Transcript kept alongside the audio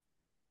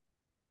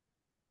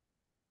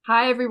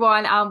Hi,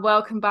 everyone, and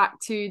welcome back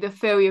to the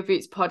Fill Your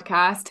Boots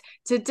podcast.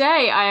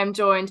 Today, I am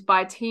joined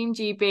by Team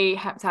GB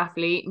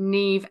heptathlete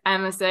Niamh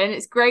Emerson.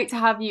 It's great to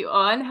have you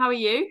on. How are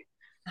you?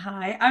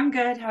 Hi, I'm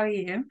good. How are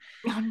you?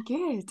 I'm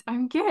good.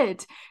 I'm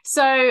good.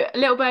 So,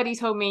 little birdie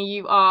told me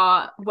you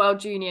are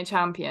world junior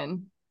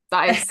champion.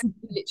 That is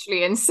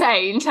literally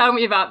insane. Tell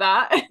me about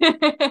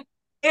that.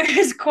 It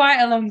was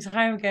quite a long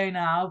time ago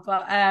now,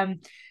 but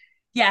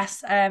yes,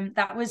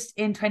 that was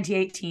in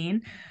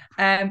 2018.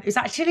 It's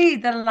actually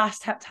the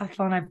last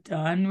heptathlon I've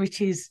done,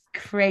 which is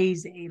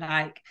crazy.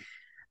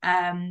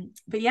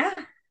 But yeah.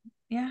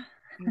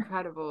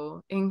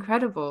 Incredible,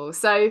 incredible.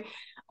 So,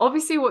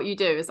 obviously, what you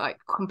do is like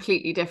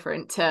completely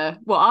different to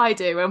what I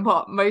do and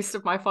what most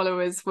of my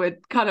followers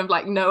would kind of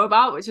like know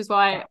about, which is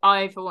why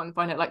I, for one,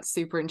 find it like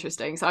super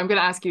interesting. So, I'm going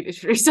to ask you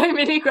literally so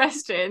many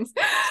questions.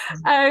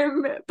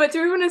 But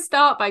do we want to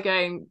start by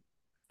going,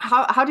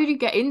 how did you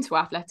get into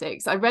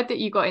athletics? I read that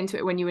you got into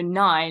it when you were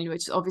 9,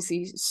 which is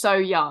obviously so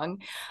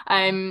young.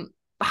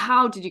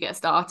 How did you get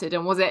started?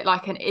 And was it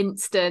like an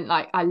instant,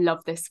 like, I love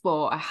this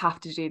sport, I have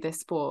to do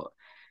this sport?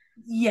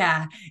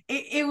 Yeah,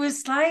 it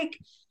was like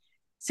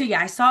so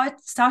yeah, I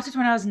started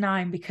when I was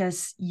 9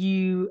 because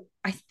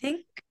I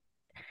think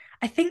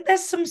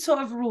there's some sort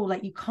of rule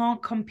like you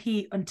can't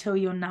compete until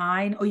you're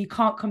 9 or you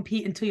can't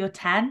compete until you're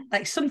 10,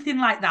 like something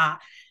like that.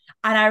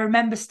 And I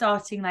remember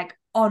starting like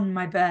on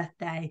my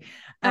birthday.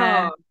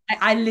 Oh,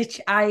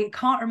 I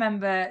can't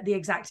remember the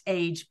exact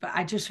age, but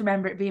I just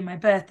remember it being my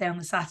birthday on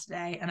the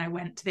Saturday and I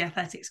went to the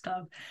athletics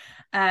club,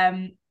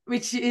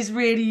 which is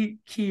really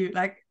cute.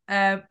 But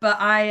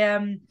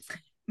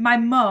my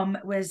mum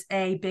was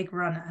a big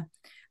runner,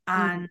 mm.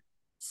 and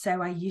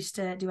so I used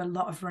to do a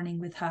lot of running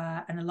with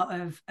her and a lot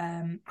of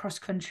cross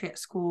country at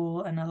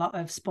school and a lot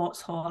of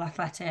sports hall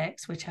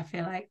athletics, which I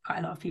feel like quite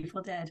a lot of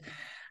people did.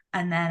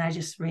 And then I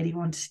just really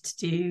wanted to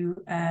do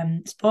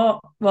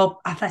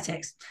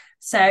athletics.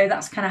 So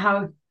that's kind of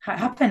how it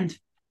happened.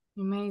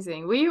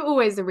 Amazing. Were you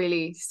always a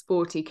really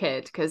sporty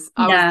kid? Because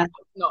I was Yeah,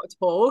 not at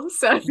all.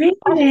 So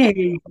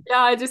really?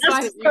 yeah, I just That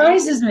find it really.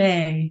 surprises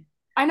me.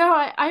 I know.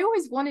 I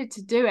always wanted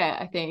to do it.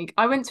 I think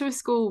I went to a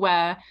school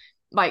where,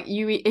 like,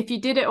 you if you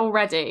did it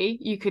already,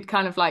 you could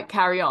kind of like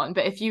carry on.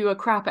 But if you were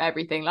crap at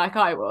everything, like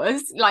I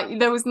was, like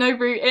there was no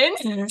route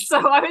in. So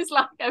I was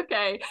like,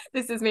 okay,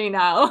 this is me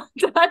now.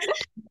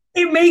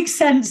 It makes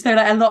sense though.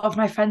 Like a lot of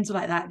my friends were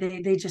like that.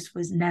 They just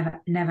was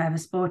never ever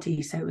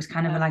sporty. So it was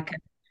kind of like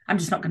I'm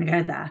just not going to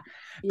go there.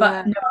 Yeah.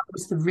 But no, I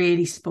was the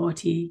really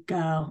sporty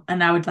girl,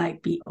 and I would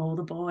like beat all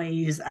the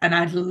boys, and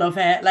I'd love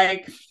it.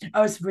 Like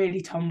I was really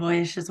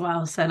tomboyish as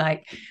well. So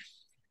like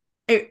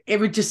it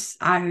would just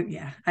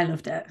I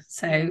loved it.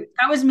 So Yeah.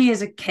 that was me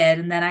as a kid,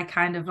 and then I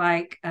kind of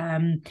like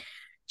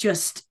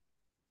just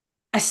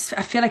I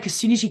feel like as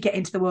soon as you get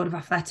into the world of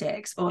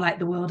athletics or like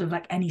the world of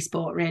like any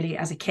sport really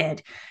as a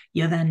kid,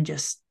 you're then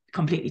just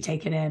completely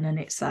taken in. And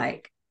it's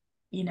like,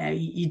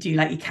 you do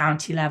like your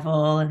county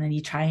level and then you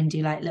try and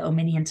do like little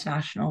mini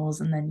internationals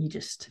and then you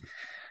just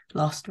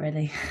lost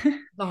really.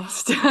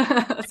 Lost.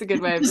 That's a good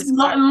way of Just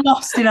describing.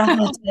 lost in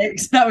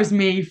athletics. That was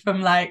me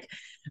from like,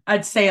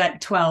 I'd say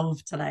like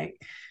 12 to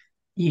like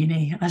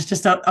uni. I was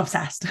just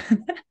obsessed.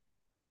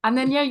 And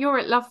then yeah, you're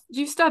at Love. Do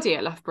you study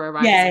at Loughborough,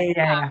 right? Yeah, yeah,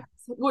 yeah,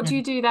 What yeah. do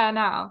you do there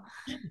now?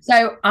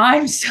 So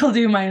I'm still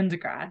doing my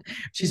undergrad,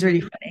 which is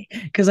really Mhm. funny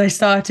because I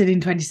started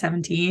in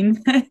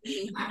 2017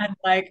 and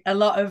like a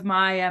lot of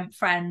my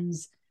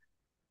friends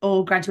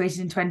all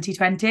graduated in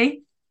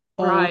 2020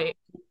 or Right.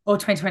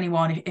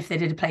 2021 if they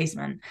did a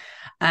placement.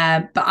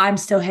 But I'm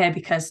still here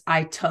because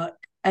I took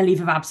a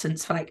leave of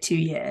absence for like 2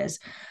 years.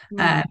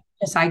 Mm.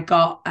 Because I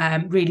got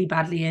really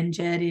badly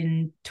injured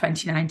in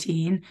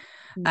 2019.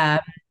 Mm. Um,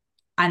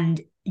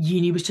 and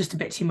uni was just a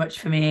bit too much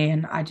for me,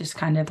 and I just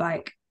kind of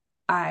like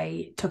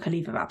I took a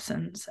leave of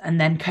absence, and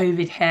then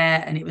COVID hit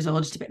and it was all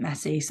just a bit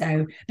messy.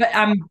 So but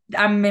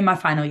I'm in my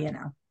final year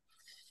now.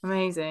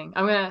 Amazing.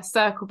 I'm gonna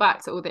circle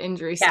back to all the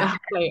injury Yeah, stuff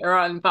later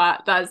on,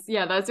 but that's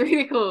yeah, that's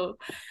really cool.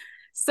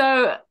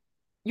 So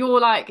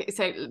you're like,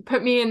 so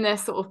put me in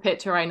this sort of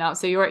picture right now.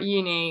 So you're at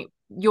uni,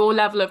 your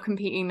level of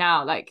competing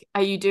now, like,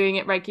 are you doing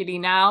it regularly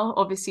now?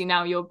 Obviously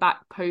now you're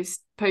back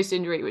post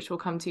injury, which we'll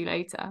come to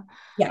later.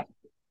 yeah,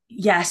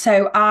 yeah.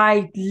 So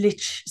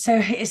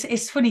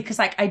it's funny because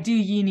like I do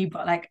uni,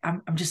 but like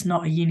I'm just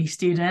not a uni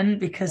student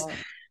because Yeah.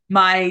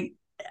 my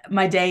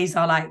my days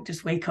are like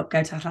just wake up,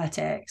 go to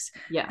athletics,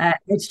 Yeah.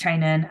 go to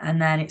training,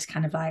 and then it's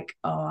kind of like,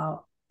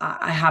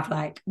 I have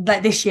like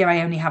this year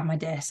I only have my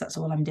disc. That's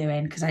all I'm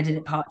doing because I did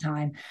it part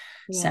time.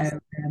 So Yes.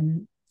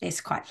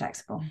 it's quite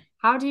flexible.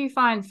 How do you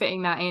find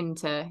fitting that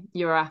into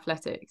your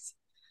athletics?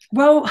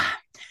 Well,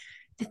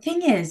 the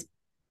thing is,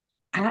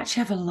 I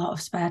actually have a lot of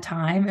spare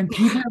time, and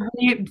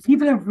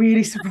people are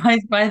really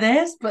surprised by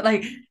this. But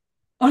like,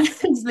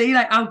 honestly,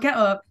 like I'll get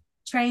up,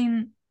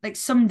 train. Like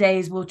some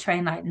days we'll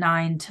train like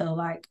 9 till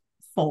like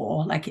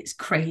 4. Like it's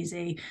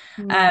crazy,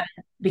 Mm. um,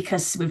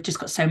 because we've just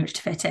got so much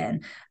to fit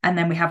in, and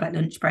then we have like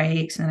lunch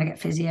breaks, and then I get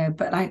physio.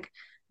 But like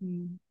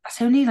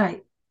that's only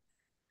like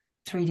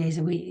 3 days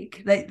a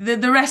week. Like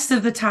the rest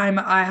of the time,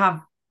 I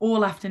have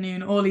all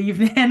afternoon, all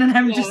evening, and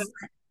I'm Yeah. just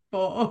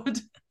bored.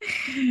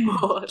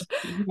 Bored.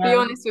 Be Yeah.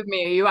 honest with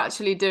me, are you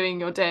actually doing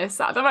your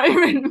disc at the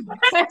moment?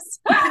 Because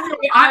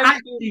I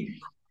actually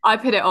I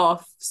put it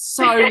off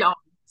so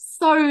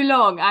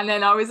long, and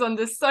then I was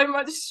under so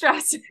much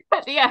stress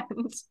at the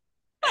end.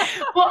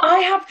 well,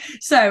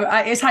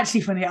 it's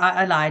actually funny.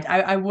 I lied.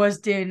 I was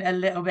doing a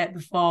little bit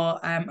before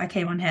I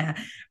came on here,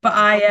 but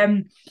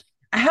I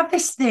have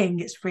this thing.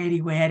 It's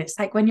really weird. It's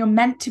like when you're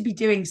meant to be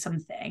doing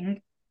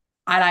something,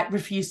 I like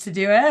refuse to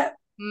do it.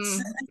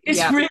 So it's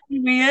Yeah. really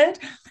weird.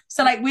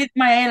 So like with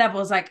my A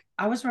levels, like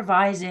I was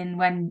revising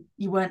when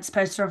you weren't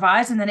supposed to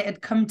revise, and then it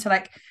had come to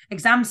like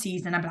exam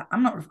season. I'm like,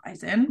 I'm not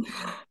revising.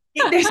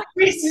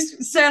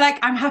 So like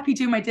I'm happy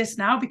doing my disc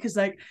now because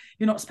like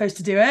you're not supposed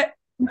to do it.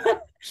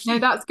 No,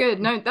 that's good.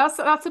 No, that's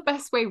the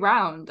best way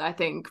round, I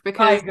think, I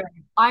because agree.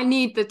 I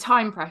need the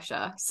time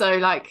pressure. So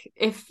like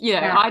if,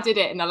 Yeah. I did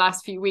it in the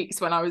last few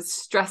weeks when I was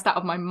stressed out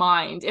of my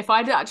mind, if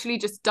I'd actually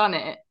just done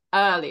it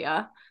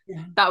earlier,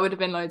 Yeah. that would have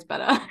been loads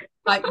better.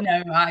 Like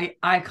no,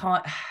 I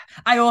can't.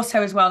 I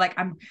also as well like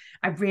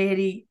I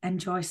really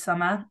enjoy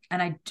summer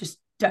and I just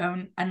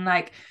don't. And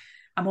like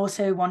I'm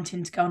also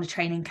wanting to go on a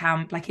training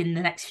camp like in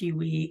the next few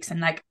weeks, and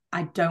like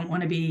I don't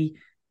want to be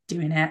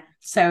doing it.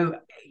 So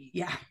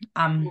yeah,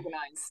 Organized.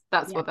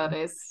 That's yeah, what that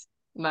is.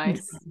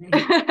 Nice.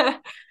 definitely.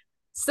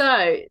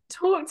 So,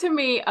 talk to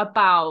me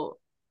about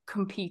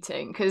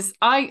competing because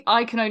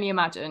I can only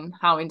imagine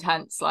how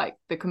intense like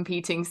the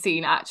competing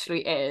scene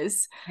actually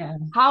is. Yeah.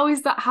 How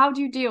is that? How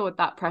do you deal with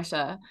that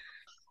pressure?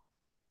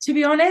 To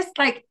be honest,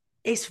 like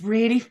it's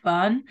really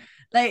fun.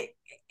 Like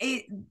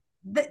it,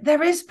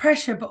 there is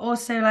pressure, but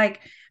also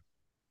like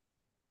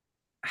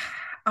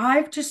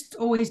I've just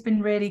always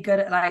been really good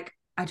at like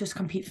I just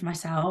compete for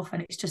myself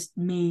and it's just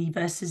me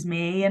versus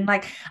me. And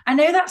like I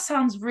know that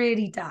sounds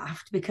really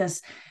daft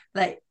because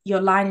like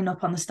you're lining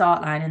up on the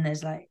start line and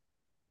there's like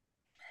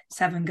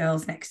 7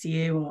 girls next to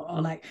you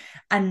or like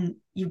and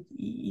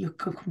you're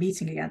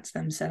competing against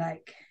them. So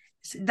like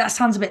that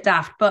sounds a bit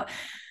daft, but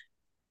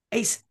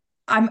it's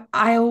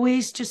I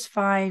always just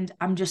find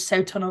I'm just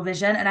so tunnel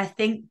vision. And I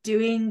think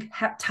doing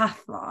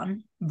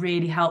heptathlon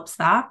really helps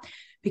that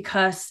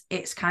because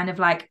it's kind of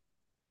like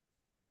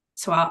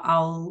so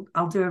I'll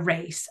do a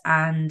race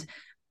and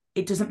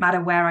it doesn't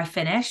matter where I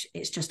finish,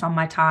 it's just on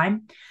my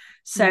time.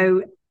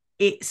 So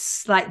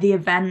it's like the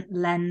event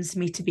lends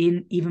me to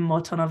be even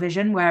more tunnel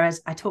vision.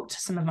 Whereas I talk to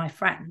some of my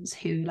friends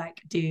who like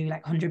do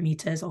like 100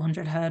 meters or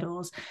 100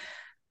 hurdles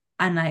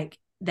and like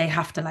they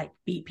have to like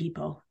beat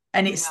people.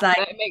 And Yeah, it's like,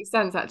 it makes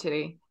sense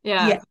actually.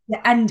 Yeah.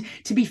 yeah. And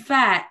to be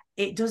fair,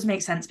 it does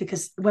make sense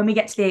because when we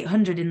get to the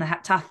 800 in the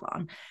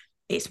heptathlon,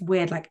 it's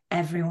weird. Like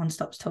everyone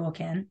stops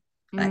talking.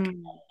 Like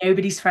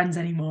nobody's friends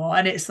anymore.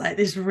 And it's like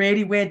this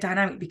really weird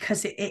dynamic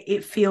because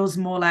it feels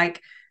more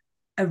like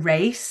a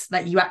race.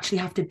 Like you actually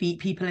have to beat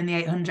people in the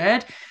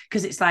 800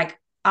 because it's like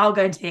I'll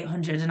go into the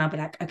 800 and I'll be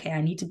like, okay,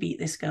 I need to beat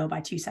this girl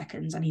by 2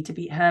 seconds. I need to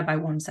beat her by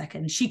 1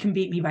 second. She can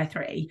beat me by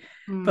 3,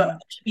 but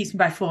she beats me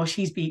by 4.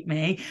 She's beat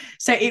me.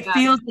 So it Yeah.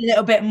 feels a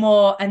little bit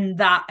more, and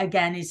that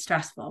again is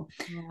stressful.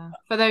 Yeah.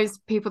 For those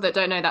people that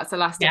don't know, that's the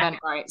last Yeah.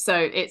 event, right? So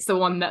it's the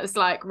one that's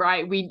like,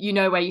 right, you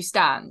know where you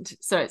stand.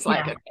 So it's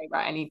like, Yeah. okay,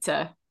 right,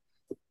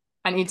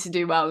 I need to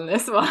do well in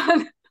this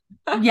one.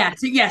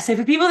 So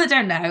for people that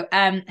don't know,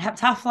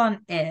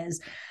 heptathlon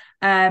is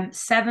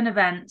 7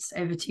 events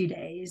over 2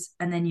 days,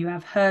 and then you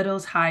have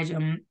hurdles, high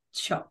jump,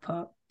 shot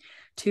put,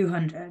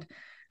 200,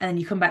 and then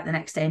you come back the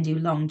next day and do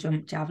long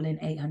jump, javelin,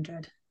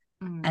 800.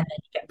 And then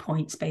you get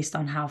points based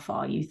on how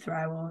far you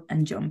throw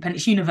and jump, and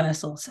it's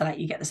universal, so like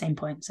you get the same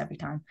points every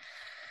time.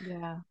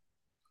 Yeah.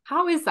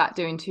 How is that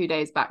doing 2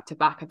 days back to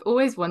back? I've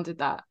always wondered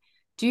that.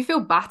 Do you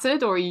feel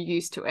battered or are you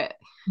used to it?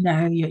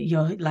 No,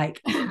 you're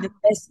like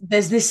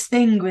there's this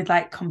thing with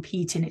like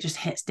competing, it just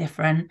hits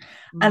different,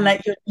 and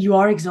like you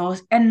are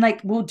exhausted, and like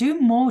we'll do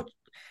more.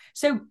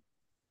 So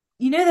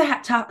you know the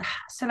heptat.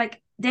 So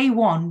like day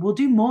one, we'll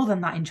do more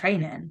than that in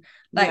training,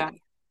 like, Yeah.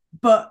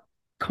 but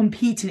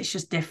competing, it's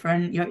just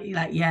different. You're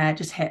like, yeah, it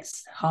just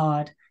hits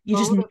hard. You're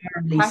Well, just all the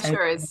normally so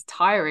pressure is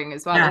tiring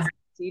as well, yeah, isn't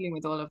it? Dealing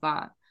with all of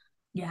that.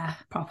 yeah,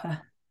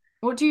 proper.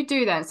 What do you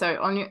do then? So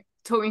on your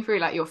talk me through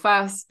like your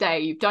first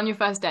day, you've done your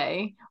first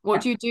day. What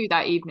Yeah. do you do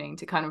that evening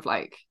to kind of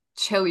like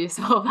chill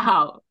yourself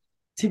out?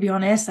 To be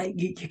honest, like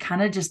you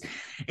kind of just,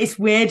 it's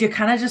weird. You're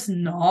kind of just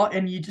not,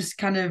 and you just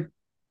kind of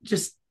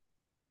just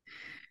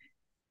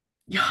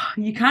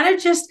you kind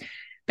of just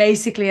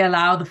basically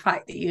allow the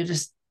fact that you're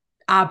just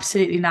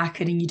absolutely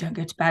knackered and you don't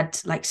go to bed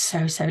like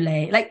so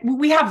late. Like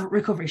we have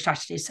recovery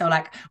strategies, so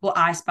like we'll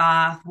ice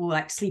bath, we'll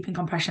like sleep in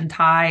compression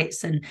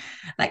tights and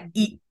like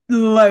eat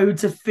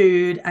loads of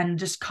food and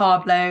just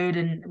carb load,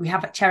 and we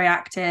have like cherry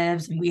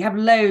actives, and we have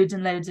loads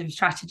and loads of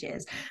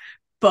strategies.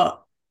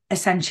 But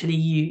essentially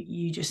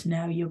you just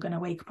know you're going to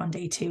wake up on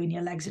day 2 and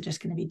your legs are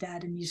just going to be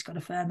dead and you just got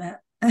to firm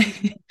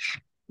it.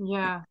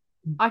 Yeah.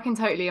 I can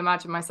totally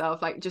imagine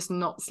myself like just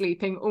not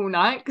sleeping all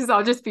night because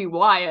I'll just be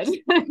wired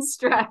and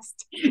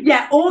stressed.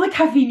 Yeah, all the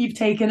caffeine you've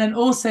taken, and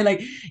also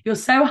like you're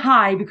so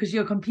high because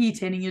you're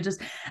competing and you're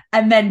just,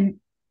 and then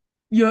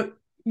you're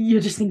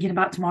you're just thinking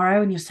about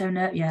tomorrow and you're so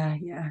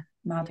yeah,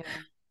 mad. Yeah.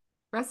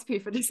 Recipe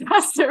for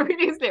disaster,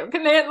 really, isn't it?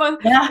 Can they like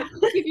Yeah.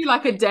 give you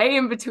like a day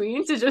in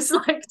between to just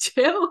like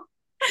chill?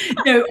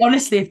 No,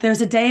 honestly, if there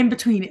was a day in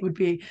between, it would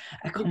be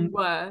a Even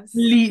worse.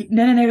 complete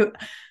no.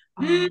 Mm,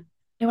 Oh,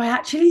 no,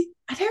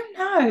 I don't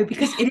know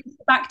because it is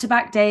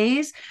back-to-back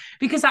days.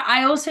 Because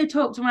I also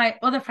talk to my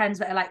other friends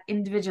that are like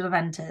individual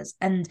eventers,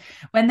 and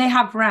when they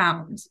have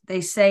rounds,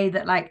 they say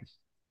that like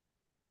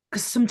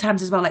because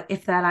sometimes as well, like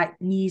if their like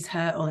knees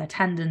hurt or their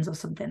tendons or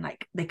something,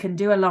 like they can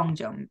do a long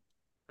jump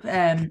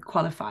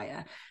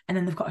qualifier, and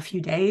then they've got a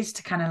few days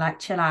to kind of like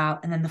chill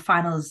out, and then the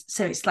finals.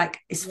 So it's like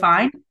it's yeah,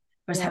 fine.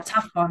 Whereas yeah,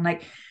 heptathlon,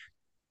 like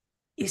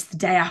it's the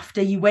day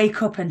after you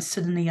wake up and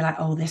suddenly you're like,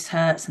 oh, this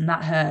hurts and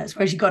that hurts.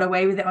 Whereas you got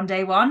away with it on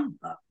day one.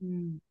 But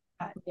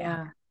yeah.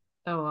 yeah.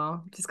 Oh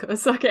well, just gotta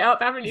suck it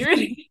up, haven't you?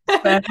 Really?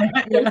 No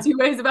Yeah. two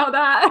ways about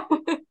that.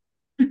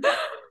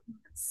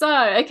 So,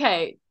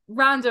 okay,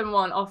 random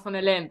one off on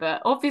a limb,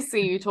 but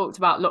obviously you talked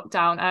about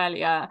lockdown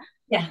earlier.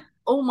 Yeah.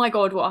 Oh my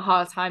God, what a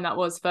hard time that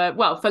was for,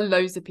 well, for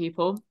loads of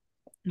people,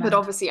 but Mad.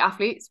 obviously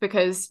athletes,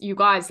 because you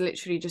guys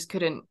literally just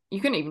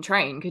you couldn't even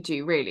train, could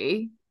you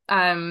really?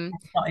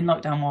 Not in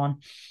lockdown one.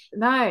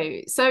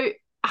 No. So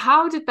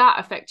how did that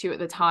affect you at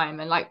the time?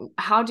 And like,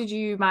 how did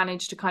you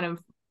manage to kind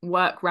of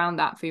work around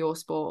that for your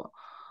sport?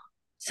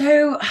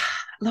 So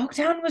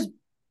lockdown was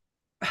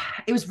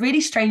it was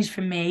really strange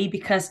for me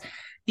because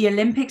the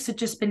Olympics had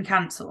just been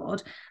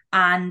cancelled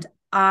and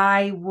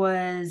I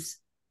was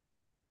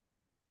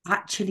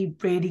actually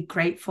really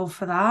grateful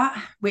for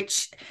that,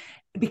 which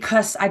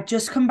because I'd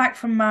just come back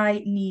from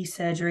my knee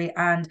surgery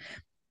and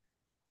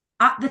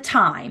at the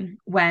time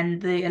when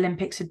the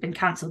Olympics had been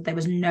cancelled, there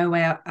was no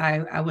way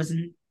I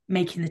wasn't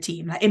making the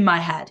team, like in my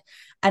head.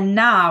 And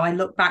now I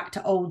look back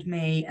to old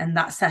me and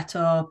that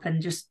setup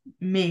and just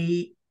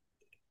me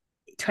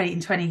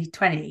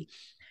 2020.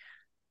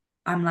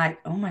 I'm like,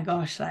 oh my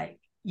gosh, like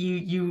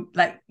you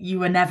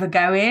were never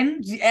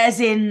going, as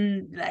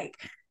in like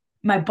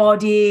my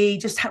body,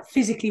 just how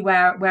physically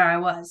where I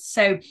was.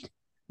 So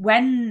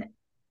when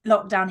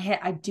lockdown hit,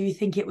 I do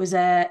think it was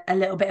a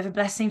little bit of a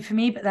blessing for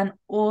me, but then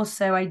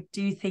also I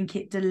do think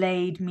it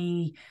delayed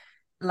me,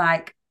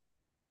 like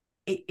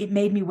it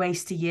made me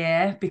waste a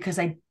year because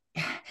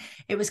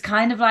it was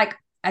kind of like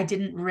I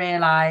didn't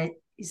realize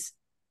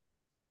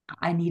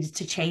I needed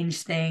to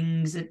change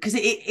things because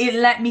it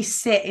let me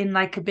sit in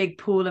like a big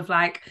pool of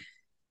like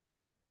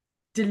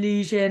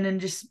delusion and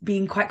just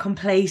being quite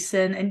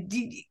complacent and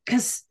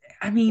because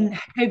I Yeah. mean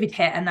COVID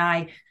hit and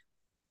I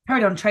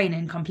carried on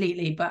training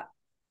completely, but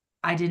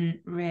I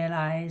didn't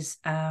realize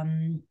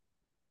I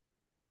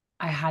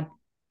had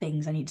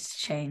things I needed to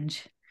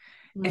change,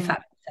 if Mm,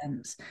 that makes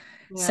sense.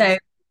 yeah.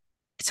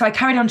 So I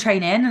carried on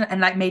training and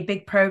like made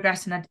big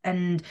progress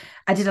and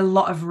I did a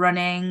lot of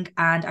running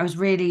and I was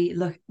really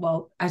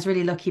I was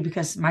really lucky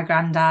because my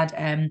granddad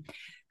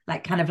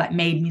like kind of like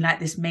made me like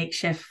this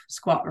makeshift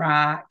squat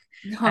rack.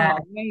 Uh, Oh,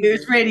 it was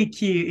amazing. really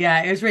cute.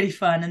 Yeah, it was really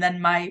fun. And then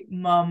my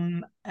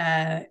mum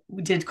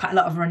we did quite a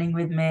lot of running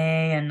with me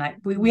and like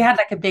we Mm, had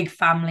like a big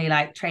family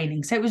like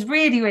training. So it was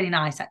really, really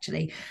nice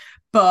actually.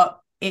 But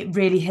it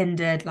really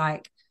hindered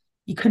like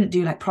you couldn't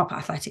do like proper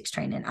athletics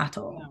training at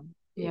all.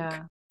 yeah.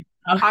 Yeah.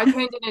 I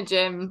trained in a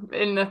gym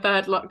in the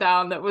third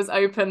lockdown that was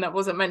open, that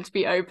wasn't meant to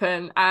be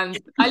open. And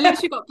I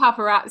literally got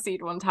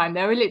paparazzi'd one time.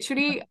 There were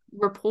literally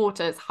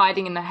reporters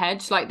hiding in the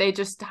hedge. Like they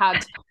just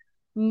had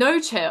no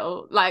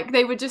chill. Like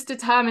they were just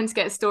determined to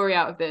get a story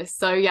out of this.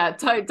 So yeah,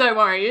 don't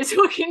worry. You're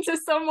talking to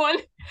someone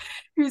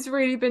who's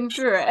really been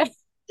through it.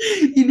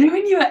 You know,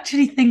 when you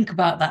actually think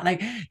about that,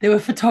 like there were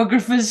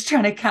photographers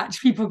trying to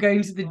catch people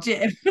going to the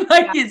gym.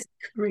 Like Yeah. it's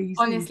crazy.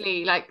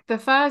 Honestly, like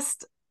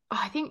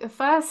I think the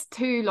first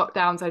two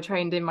lockdowns I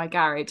trained in my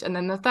garage, and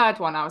then the third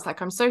one, I was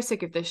like, I'm so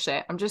sick of this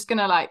shit. I'm just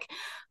gonna like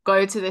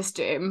go to this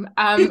gym.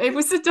 It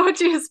was the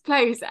dodgiest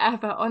place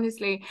ever,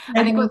 honestly.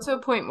 And it got to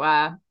a point where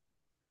I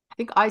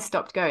think I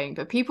stopped going,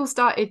 but people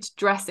started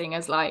dressing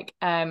as like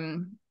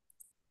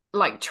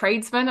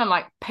tradesmen and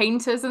like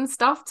painters and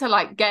stuff to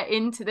like get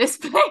into this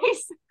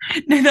place.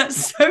 No,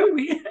 that's so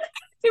weird.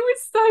 It was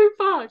so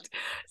fucked.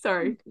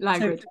 Sorry,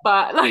 So language,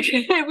 but like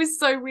it was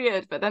so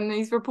weird. But then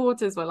these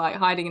reporters were like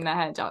hiding in their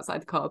hedge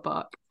outside the car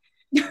park.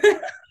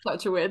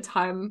 Such a weird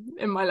time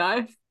in my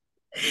life.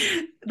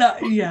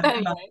 that yeah, man.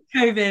 Anyway,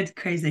 COVID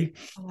crazy.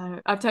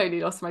 I've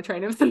totally lost my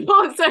train of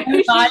thought. So Oh,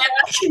 we should I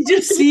can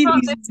just finish see on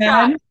these this track.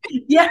 men.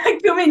 Yeah,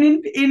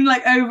 coming in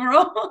like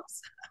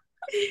overalls.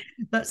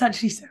 That's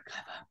actually so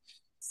clever.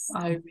 So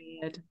Wow.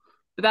 weird.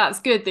 But that's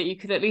good that you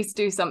could at least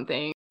do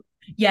something.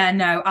 Yeah,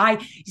 no, I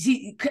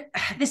see.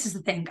 This is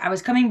the thing. I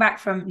was coming back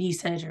from knee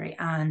surgery,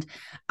 and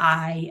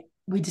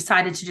we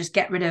decided to just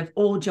get rid of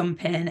all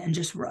jumping and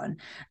just run.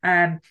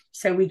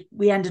 So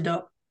we ended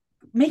up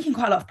making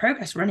quite a lot of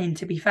progress running.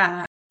 To be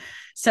fair,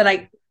 so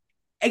like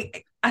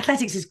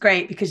athletics is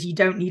great because you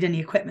don't need any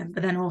equipment,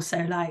 but then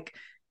also like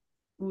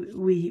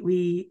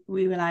we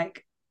were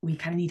like we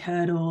kind of need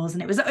hurdles,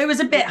 and it was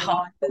a bit Yeah,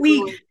 hard. But there's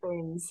always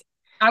things.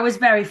 I was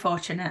very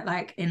fortunate,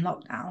 like in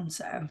lockdown.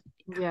 So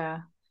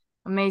Yeah.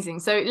 Amazing.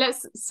 So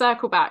let's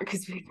circle back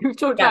because we've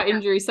talked Yeah. about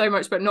injuries so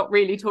much, but not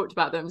really talked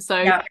about them.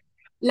 So Yeah.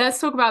 let's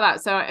talk about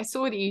that. So I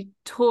saw that you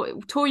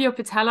tore your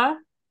patella,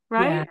 Yeah.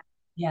 right?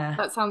 Yeah.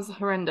 That sounds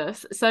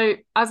horrendous. So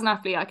as an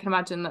athlete, I can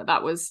imagine that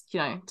that was,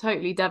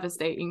 totally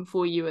devastating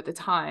for you at the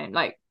time.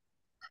 Like,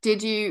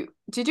 did you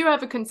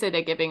ever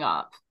consider giving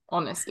up,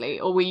 honestly,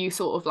 or were you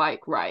sort of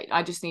like, right,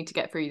 I just need to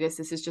get through this.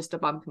 This is just a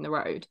bump in the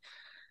road.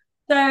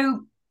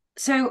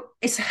 So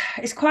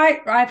it's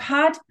quite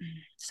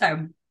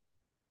so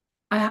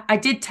I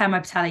did tear my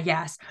patella,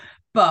 yes,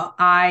 but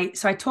I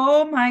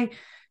tore my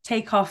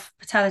takeoff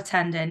patella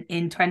tendon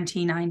in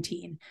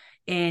 2019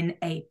 in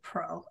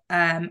April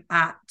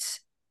at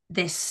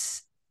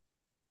this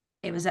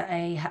it was at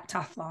a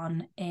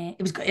heptathlon.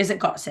 Is at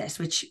Gotsis,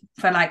 which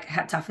for like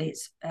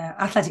heptathletes,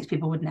 athletics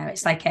people would know.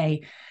 It's like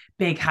a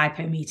big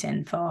hypo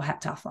meeting for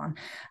heptathlon,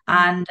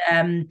 Mm.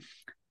 and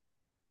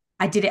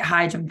I did it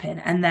high jumping,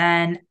 and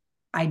then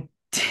I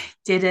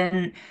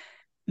didn't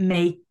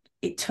make.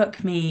 It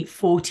took me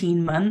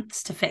 14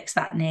 months to fix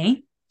that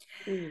knee.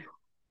 Ooh.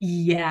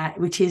 Yeah,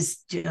 which is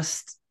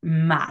just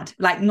mad.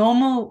 Like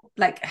normal,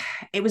 like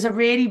it was a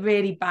really,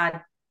 really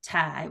bad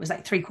tear. It was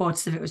like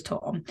three-quarters of it was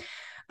torn.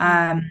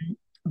 Mm. Um,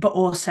 but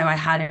also I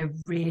had a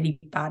really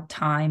bad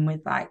time with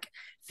like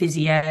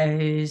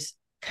physios,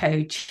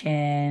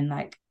 coaching,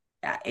 like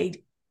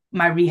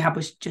my rehab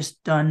was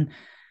just done.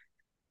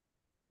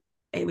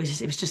 It was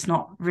just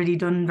not really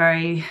done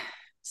very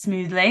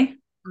smoothly.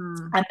 Mm.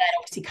 And then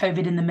obviously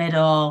COVID in the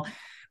middle,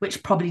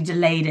 which probably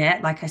delayed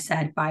it, like I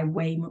said, by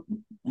way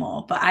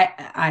more. But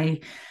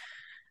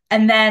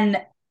and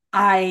then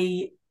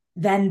I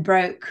then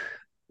broke.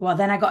 Well,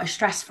 then I got a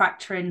stress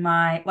fracture in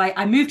my. Like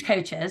I moved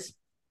coaches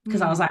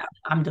because I was Mm. like,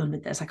 I'm done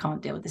with this. I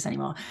can't deal with this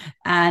anymore.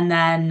 And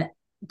then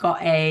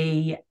got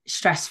a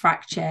stress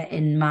fracture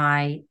in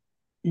my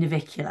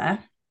navicular,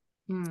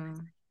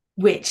 Mm.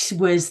 which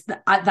was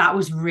that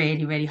was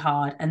really really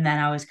hard. And then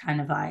I was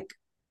kind of like,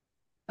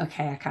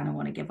 okay, I kind of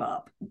want to give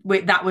up.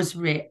 That was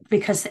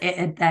because it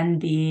had then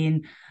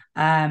been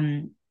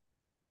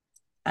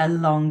a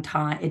long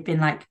time. It'd been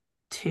like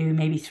 2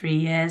 maybe 3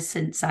 years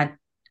since I'd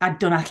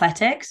done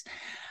athletics.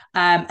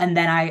 And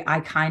then I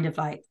kind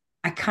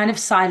of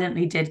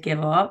silently did give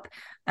up.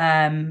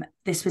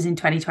 This was in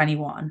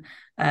 2021.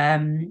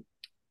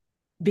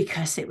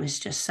 Because it was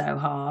just so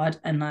hard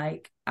and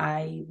like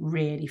I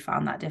really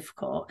found that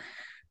difficult.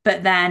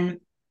 But then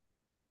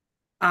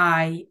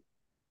I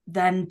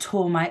then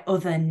tore my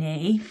other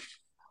knee.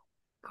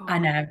 I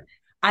God. know.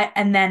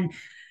 And then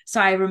so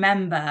I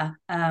remember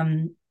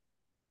I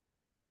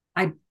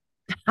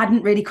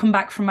hadn't really come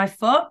back from my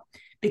foot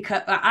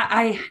because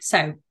I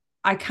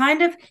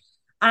kind of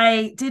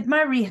I did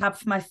my rehab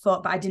for my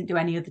foot, but I didn't do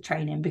any other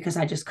training because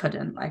I just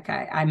couldn't. Like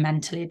I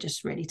mentally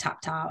just really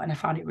tapped out and I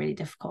found it really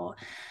difficult.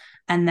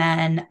 And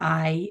then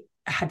I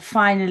had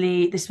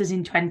finally, this was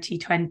in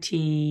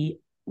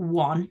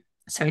 2021,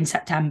 so in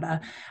September,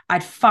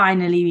 I'd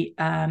finally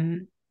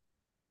kind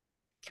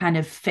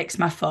of fixed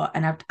my foot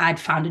and I'd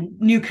found a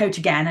new coach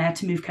again. I had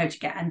to move coach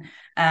again.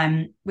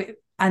 And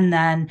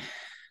then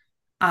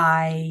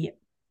I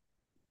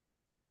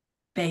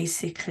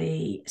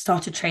basically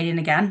started training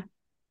again.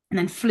 And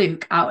then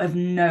fluke out of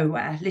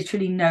nowhere,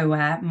 literally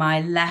nowhere,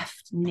 my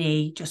left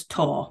knee just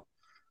tore.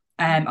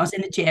 I was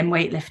in the gym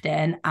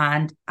weightlifting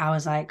and I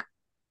was like,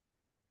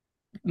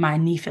 my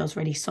knee feels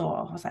really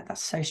sore. I was like,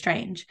 that's so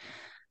strange.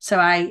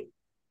 So I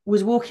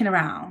was walking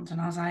around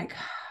and I was like,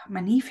 my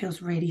knee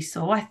feels really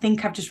sore. I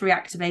think I've just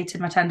reactivated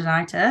my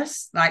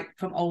tendonitis, like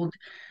from old.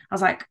 I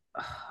was like,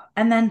 ugh.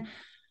 And then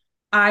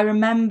I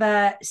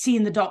remember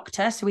seeing the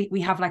doctor. So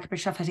we have like a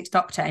British Athletics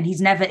doctor and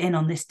he's never in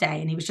on this day.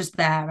 And he was just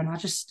there. And I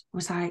just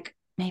was like,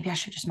 maybe I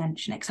should just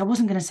mention it because I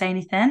wasn't going to say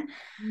anything.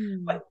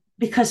 Mm.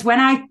 Because when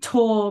I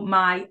tore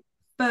my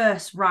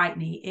first right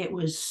knee, it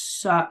was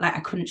so like I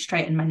couldn't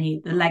straighten my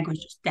knee. The leg was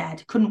just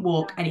dead. Couldn't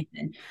walk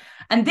anything.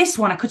 And this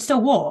one I could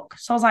still walk.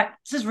 So I was like,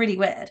 this is really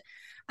weird.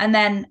 And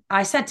then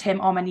I said to him,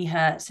 oh, my knee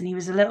hurts. And he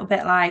was a little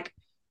bit like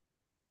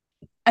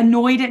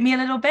annoyed at me a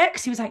little bit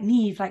because he was like,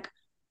 Niamh, like,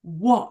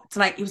 what?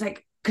 Like, he was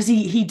like, because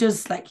he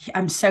does like,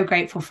 I'm so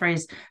grateful for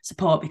his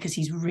support because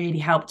he's really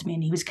helped me.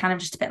 And he was kind of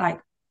just a bit like,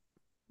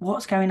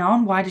 what's going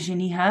on? Why does your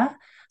knee hurt?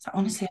 It's like,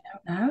 honestly, I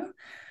don't know.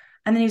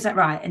 And then he was like,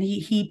 right. And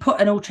he put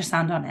an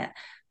ultrasound on it.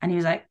 And he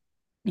was like,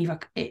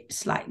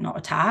 it's like not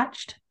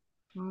attached.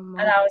 Oh And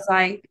my I was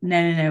like,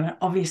 no, no, no. And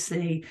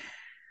obviously,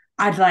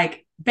 I'd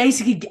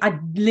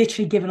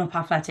literally given up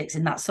athletics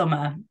in that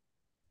summer,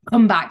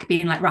 come back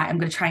being like, right, I'm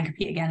going to try and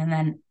compete again. And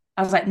then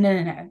I was like, no,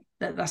 no,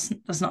 no,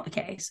 that's not the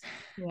case.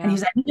 And he Yeah.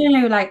 was like, no,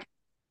 no, like,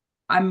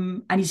 I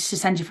need to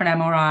send you for an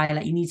MRI.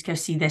 Like, you need to go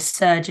see this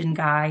surgeon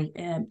guy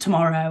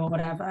tomorrow or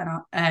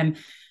whatever. And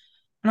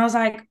I was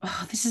like,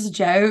 oh, this is a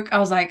joke. I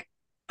was like,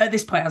 at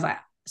this point, I was like,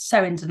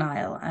 so in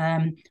denial. I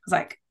was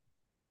like,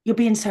 you're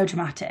being so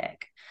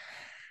dramatic.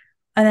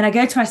 And then I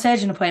go to my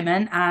surgeon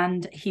appointment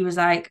and he was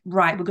like,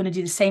 right, we're going to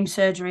do the same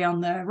surgery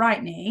on the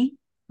right knee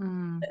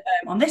Mm.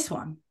 on this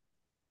one.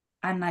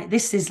 And like,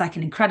 this is like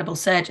an incredible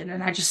surgeon.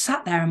 And I just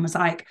sat there and was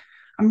like,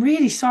 I'm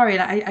really sorry.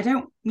 Like, I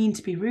don't mean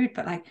to be rude,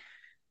 but like,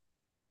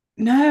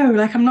 no,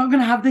 like I'm not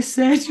going to have this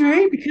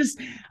surgery, because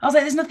I was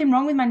like, there's nothing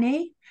wrong with my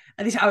knee.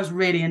 At least I was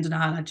really in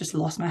denial. I just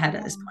lost my head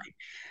at this point.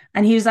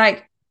 And he was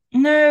like,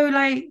 no,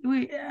 like,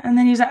 and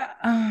then he was like,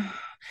 oh.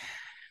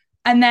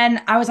 And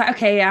then I was like,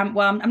 okay,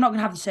 well, I'm not going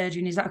to have the surgery.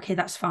 And he's like, okay,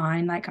 that's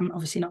fine. Like, I'm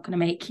obviously not going to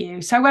make you.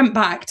 So I went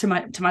back to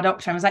my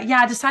doctor. And I was like,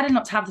 yeah, I decided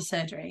not to have the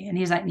surgery. And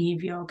he was like,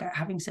 Niamh, you're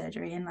having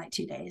surgery in like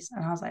 2 days.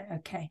 And I was like,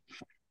 okay.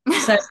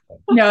 So,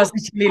 I was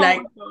literally Oh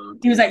like, my God.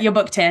 he was like, you're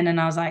booked in.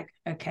 And I was like,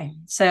 okay.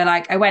 So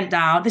like I went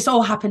down. This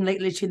all happened like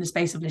literally in the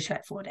space of literally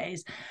like 4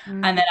 days.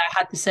 And then I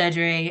had the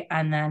surgery,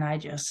 and then I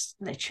just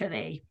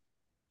literally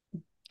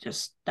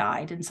just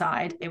died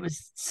inside. It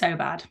was so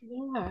bad.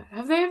 Yeah.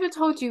 Have they ever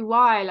told you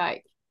why?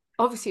 Like,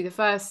 obviously, the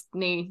first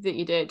knee that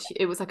you did,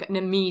 it was like an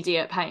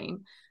immediate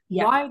pain.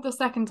 Yeah. Why the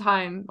second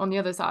time on the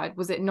other side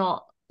was it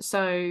not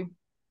so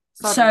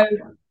sudden? So,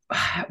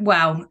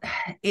 well,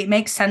 it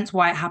makes sense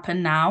why it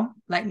happened now.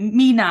 Like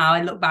me now,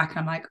 I look back and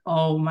I'm like,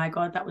 oh my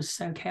God, that was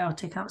so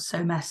chaotic. That was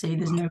so messy.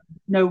 There's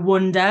no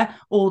wonder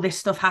all this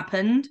stuff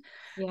happened.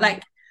 Yeah.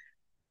 Like,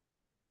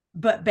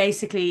 but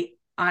basically,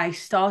 I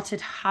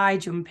started high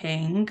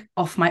jumping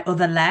off my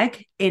other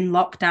leg in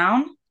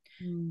lockdown,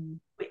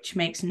 which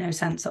makes no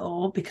sense at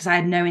all, because I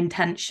had no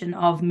intention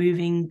of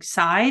moving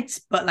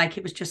sides, but like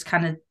it was just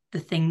kind of the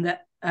thing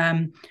that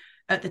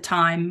at the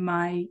time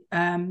my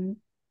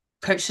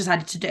coach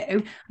decided to do.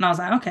 And I was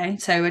like, okay.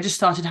 So I just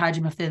started high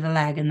jump off the other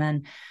leg, and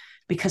then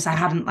because I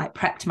hadn't like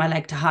prepped my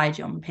leg to high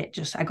jump,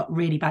 I got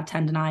really bad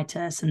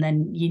tendonitis. And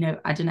then,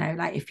 I don't know,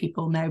 like if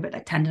people know, but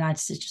like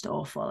tendonitis is just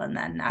awful. And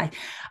then I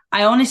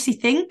honestly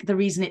think the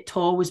reason it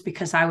tore was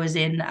because I was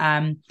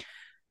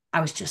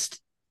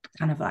just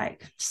kind of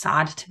like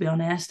sad, to be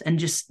honest, and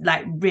just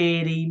like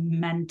really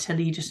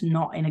mentally just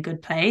not in a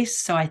good place.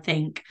 So I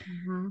think,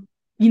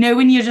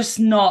 when you're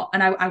just not,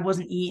 and I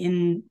wasn't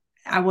eating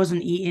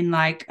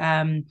like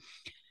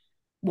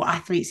what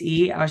athletes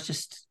eat. I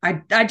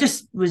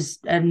just was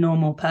a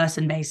normal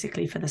person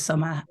basically for the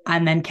summer,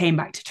 and then came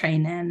back to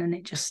training, and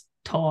it just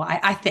tore.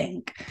 I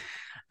think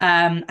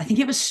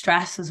it was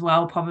stress as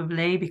well,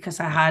 probably because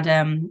I had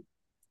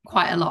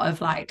quite a lot of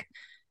like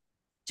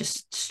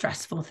just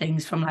stressful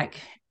things from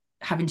like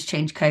having to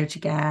change coach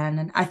again,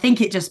 and I think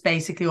it just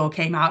basically all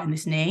came out in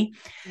this knee.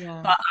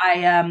 But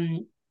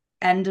I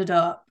ended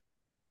up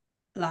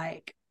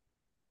like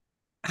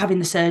having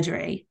the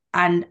surgery.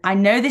 And I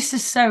know this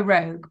is so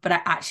rogue, but I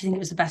actually think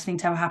it was the best thing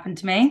to ever happen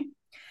to me,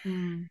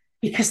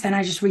 because then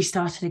I just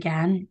restarted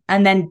again.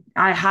 And then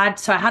I had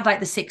like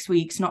the 6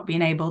 weeks not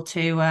being able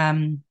to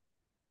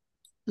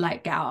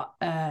like get out,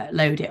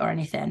 load it or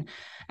anything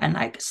and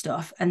like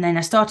stuff. And then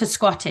I started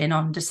squatting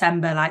on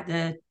December like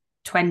the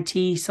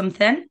 20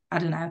 something, I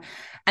don't know.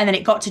 And then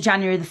it got to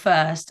January the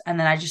 1st, and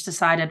then I just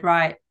decided,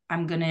 right,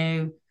 I'm going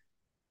to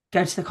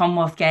go to the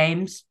Commonwealth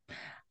Games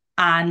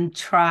and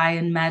try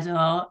and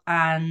medal,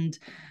 and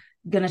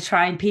gonna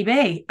try and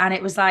PB. And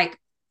it was like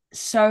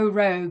so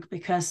rogue,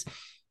 because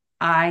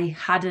I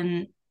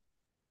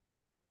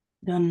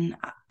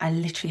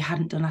literally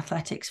hadn't done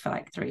athletics for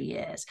like 3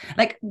 years.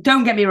 Like,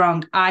 don't get me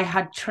wrong, I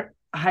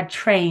had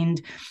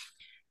trained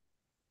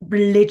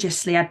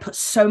religiously. I'd put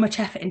so much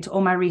effort into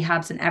all my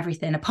rehabs and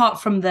everything,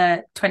 apart from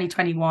the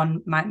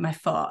 2021 my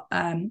foot,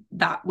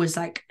 that was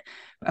like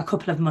a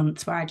couple of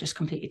months where I just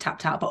completely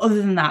tapped out. But other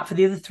than that, for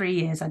the other 3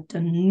 years, I'd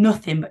done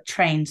nothing but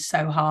train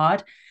so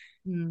hard.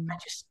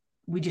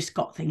 We just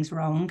got things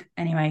wrong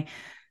anyway.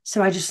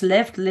 So I just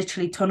lived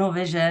literally tunnel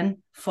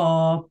vision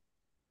for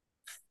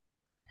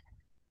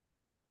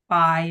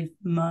 5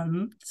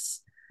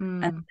 months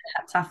and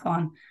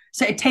heptathlon.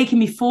 So it'd taken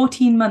me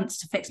 14 months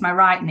to fix my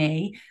right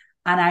knee,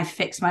 and I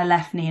fixed my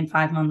left knee in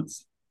 5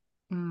 months.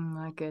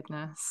 My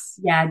goodness.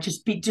 Yeah,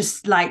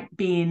 just like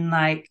being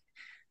like,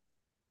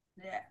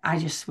 I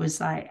just was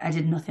like, I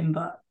did nothing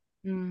but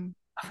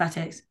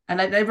athletics, and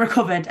like they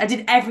recovered. I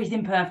did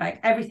everything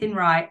perfect, everything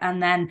right,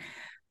 and then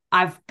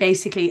I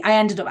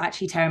ended up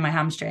actually tearing my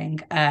hamstring,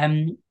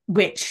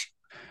 which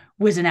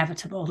was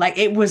inevitable. Like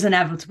it was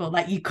inevitable.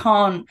 Like you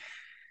can't.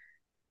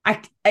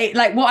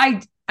 Like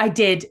what I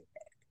did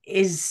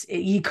is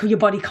your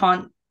body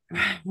can't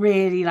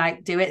really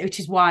like do it, which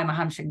is why my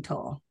hamstring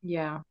tore.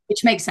 Yeah,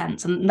 which makes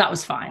sense, and that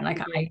was fine. Like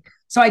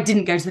I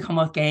didn't go to the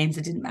Commonwealth Games.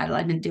 I didn't medal.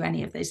 I didn't do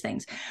any of those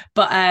things.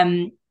 But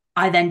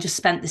I then just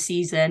spent the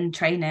season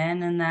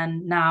training, and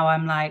then now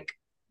I'm like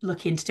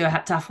looking to do a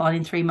heptathlon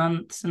in 3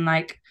 months, and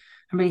like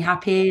I'm really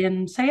happy.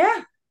 And so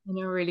yeah. in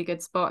a really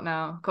good spot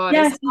now. God,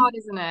 Yeah. it's hard,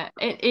 isn't it?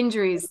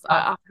 Injuries,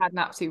 I've had an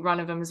absolute run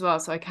of them as well,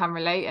 so I can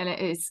relate. And it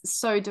is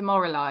so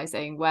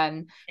demoralizing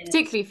when,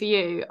 particularly for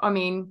you, I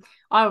mean,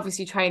 I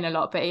obviously train a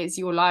lot, but it's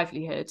your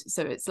livelihood.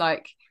 So it's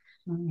like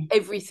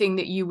everything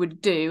that you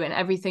would do and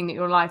everything that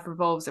your life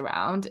revolves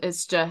around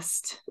is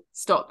just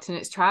stopped in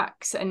its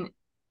tracks. And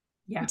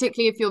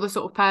particularly if you're the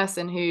sort of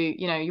person who,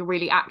 you're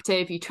really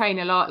active, you train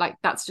a lot, like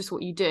that's just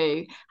what you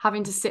do.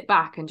 Having to sit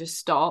back and just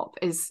stop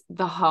is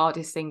the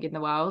hardest thing in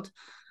the world.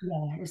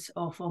 Yeah, it's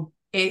awful.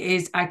 It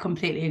is. I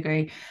completely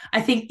agree.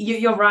 I think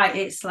you're right.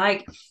 It's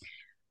like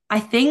I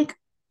think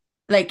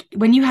like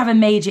when you have a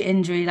major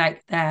injury,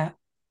 like they're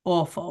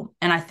awful.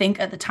 And I think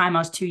at the time I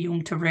was too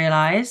young to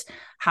realize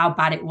how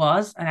bad it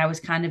was. And I was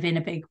kind of in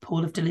a big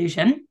pool of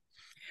delusion,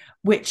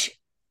 which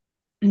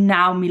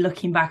now me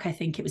looking back, I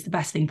think it was the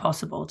best thing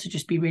possible to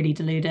just be really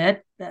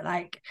deluded. That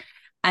like,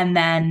 and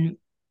then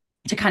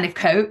to kind of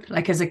cope,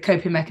 like as a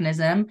coping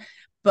mechanism.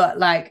 But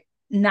like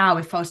now,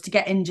 if I was to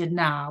get injured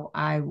now,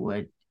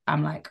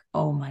 I'm like,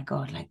 oh my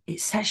God, like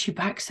it sets you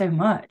back so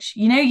much.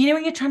 When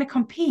you're trying to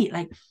compete,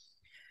 like,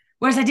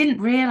 whereas I didn't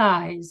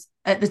realize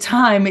at the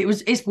time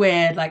it's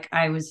weird. Like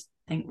I was,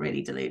 I think,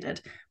 really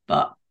deluded.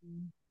 But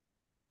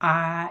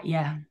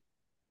yeah.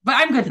 But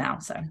I'm good now,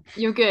 so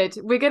You're good.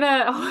 We're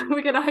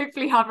gonna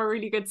hopefully have a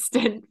really good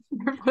stint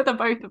for the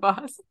both of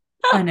us.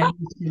 I know.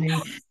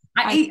 Really.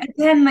 I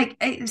Again, like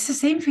it's the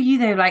same for you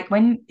though. Like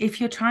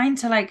if you're trying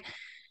to like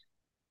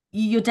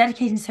you're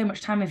dedicating so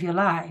much time of your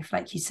life,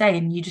 like you say,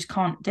 and you just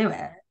can't do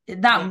it. Yeah,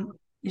 That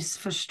is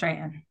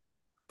frustrating.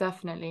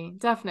 definitely,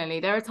 definitely.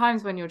 There are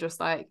times when you're just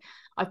like,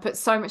 I put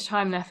so much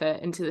time and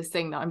effort into this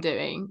thing that I'm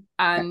doing,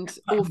 and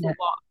all for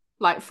what?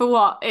 Like for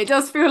what? It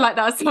does feel like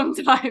that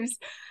sometimes.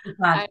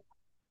 Bad.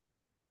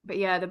 But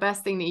yeah, the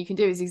best thing that you can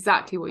do is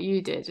exactly what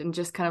you did and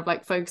just kind of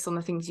like focus on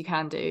the things you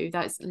can do.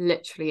 That's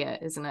literally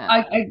it, isn't it?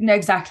 I know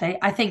exactly.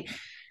 I think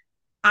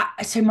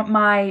so.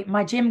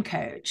 My gym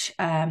coach,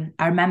 I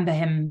remember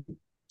him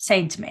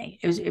saying to me,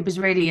 it was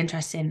really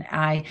interesting.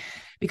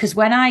 Because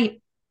when I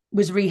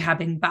was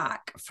rehabbing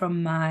back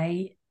from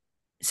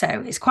so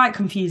it's quite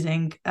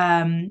confusing.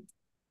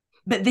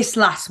 But this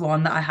last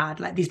one that I had,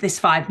 like this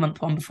 5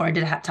 month one before I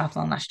did a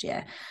heptathlon last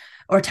year,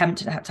 or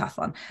attempted a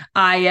heptathlon,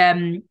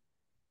 I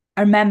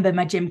remember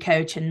my gym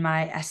coach and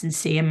my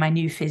S&C and my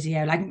new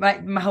physio,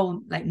 like my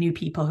whole like new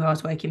people who I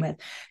was working with,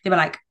 they were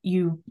like,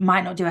 you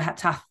might not do a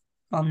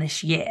heptathlon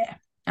this year.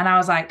 And I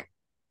was like,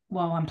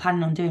 well, I'm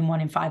planning on doing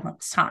one in 5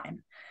 months'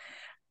 time.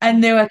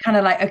 And they were kind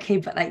of like, okay,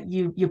 but like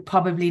you're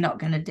probably not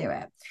going to do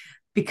it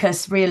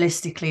because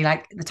realistically,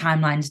 like the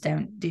timelines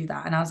don't do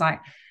that. And I was like,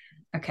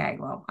 okay,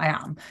 well, I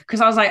am.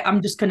 Because I was like,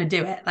 I'm just going to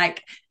do it.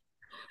 Like,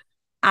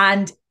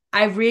 and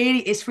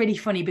it's really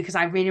funny because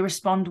I really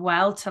respond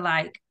well to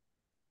like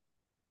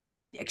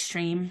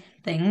extreme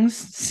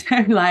things. So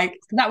like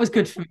that was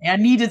good for me. I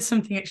needed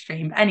something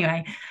extreme.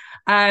 Anyway,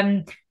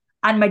 and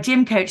my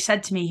gym coach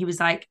said to me, he was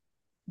like,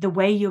 the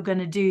way you're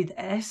gonna do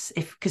this,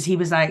 because he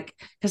was like,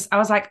 because I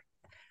was like,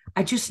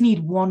 I just need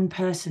one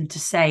person to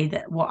say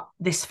that what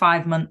this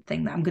 5 month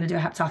thing that I'm gonna do a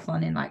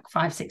heptathlon in like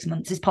 5-6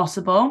 months is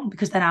possible,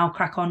 because then I'll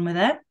crack on with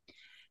it.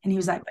 And he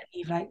was like, but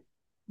Eve, like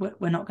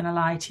we're not going to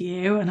lie to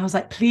you. And I was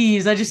like,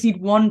 please, I just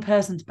need one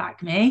person to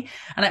back me.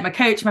 And like my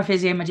coach, my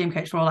physio, my gym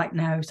coach were all like,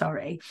 no,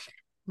 sorry.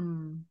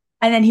 Mm.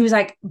 And then he was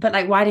like, but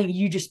like, why don't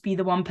you just be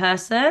the one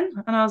person?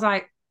 And I was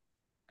like,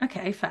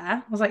 okay,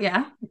 fair. I was like,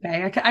 yeah,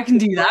 okay, I can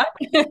do that.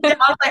 Yeah,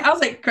 I was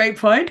like, great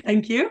point,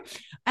 thank you.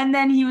 And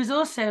then he was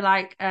also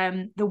like,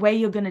 the way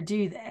you're gonna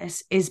do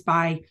this is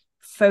by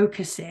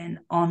focusing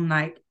on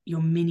like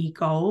your mini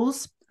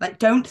goals. Like,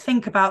 don't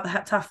think about the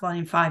heptathlon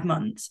in 5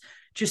 months.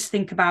 Just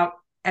think about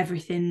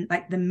everything,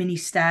 like the mini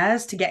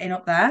stairs to getting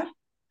up there.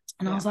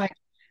 And I Yeah. was like,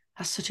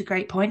 that's such a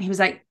great point. He was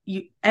like,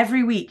 you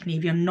every week,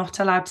 Niamh, you're not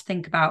allowed to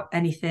think about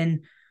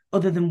anything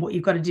other than what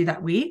you've got to do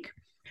that week.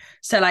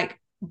 So like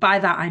by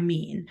that I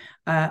mean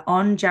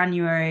on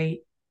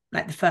January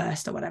like the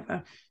 1st or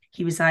whatever,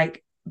 he was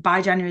like,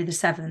 by January the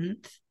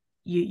 7th,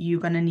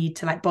 you're gonna need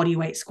to like body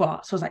weight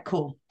squat. So I was like,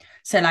 cool.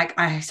 So like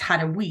I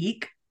had a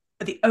week,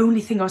 but the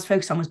only thing I was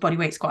focused on was body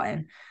weight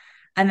squatting.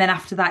 And then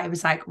after that, it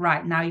was like,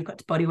 right, now you've got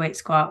to body weight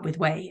squat with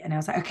weight. And I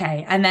was like,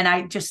 okay. And then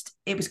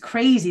it was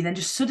crazy. Then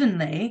just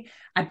suddenly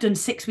I'd done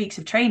 6 weeks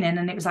of training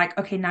and it was like,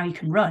 okay, now you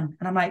can run.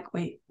 And I'm like,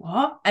 wait,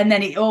 what? And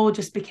then it all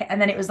just became,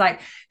 and then it was like,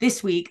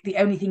 this week, the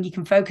only thing you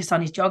can focus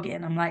on is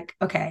jogging. I'm like,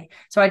 okay.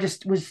 So I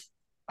just was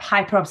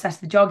hyper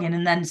obsessed with jogging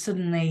and then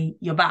suddenly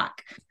you're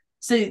back.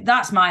 So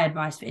that's my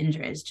advice for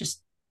injuries.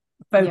 Just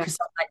Yeah. focus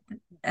on like,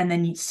 and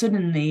then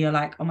suddenly you're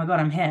like, oh my God,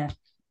 I'm here.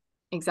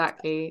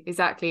 Exactly.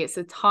 It's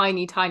a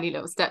tiny, tiny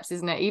little steps,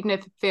 isn't it? Even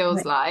if it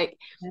feels like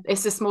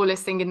it's the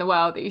smallest thing in the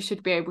world that you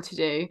should be able to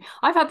do.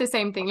 I've had the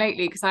same thing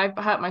lately because I've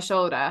hurt my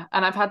shoulder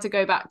and I've had to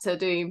go back to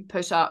doing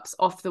push-ups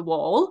off the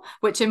wall,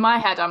 which in my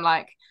head I'm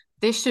like,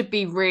 this should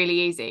be really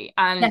easy.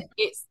 And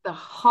it's the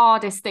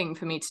hardest thing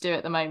for me to do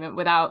at the moment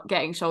without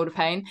getting shoulder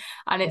pain.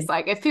 And it's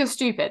like, it feels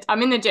stupid.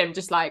 I'm in the gym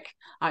just like,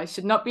 I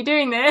should not be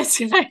doing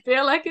this. I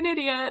feel like an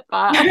idiot,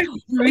 but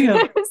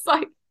it's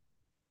like,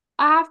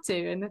 I have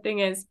to. And the thing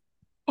is,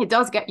 it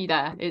does get you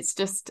there. It's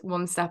just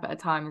one step at a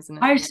time, isn't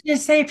it? I was gonna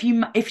say if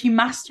you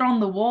master on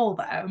the wall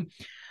though,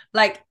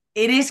 like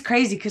it is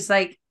crazy because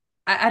like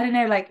I don't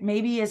know, like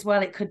maybe as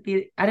well it could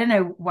be, I don't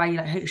know why you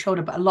like hurt your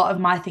shoulder, but a lot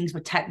of my things were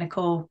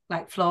technical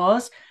like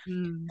flaws.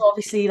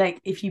 Obviously, like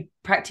if you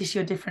practice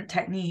your different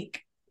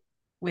technique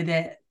with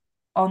it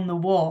on the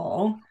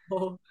wall,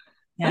 Oh,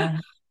 yeah.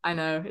 I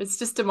know. It's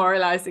just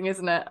demoralizing,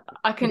 isn't it?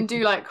 I can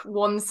do like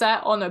one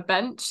set on a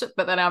bench,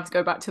 but then I have to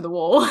go back to the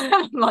wall.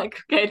 I'm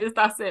like, okay,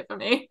 that's it for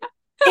me.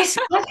 It's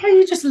like how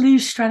you just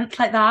lose strength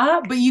like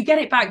that, but you get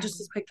it back just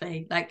as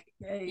quickly. Like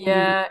you,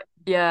 Yeah,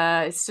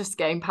 yeah, it's just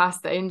getting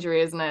past the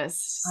injury, isn't it?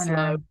 It's I slow,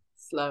 know.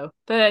 slow.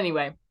 But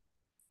anyway,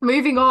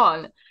 moving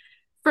on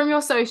from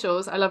your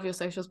socials. I love your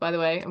socials, by the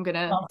way. I'm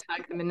gonna Oh,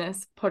 tag them in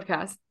this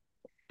podcast.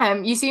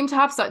 You seem to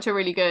have such a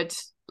really good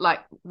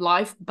like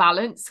life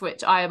balance,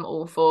 which I am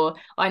all for.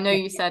 I know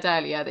you said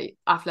earlier that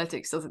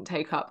athletics doesn't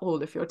take up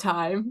all of your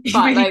time, it's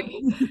but really. like,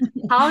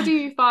 how do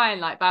you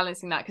find like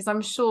balancing that? Because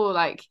I'm sure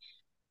like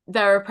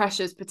there are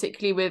pressures,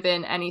 particularly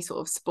within any sort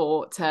of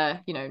sport,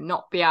 to, you know,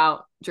 not be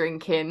out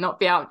drinking, not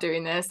be out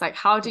doing this. Like,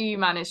 how do you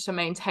manage to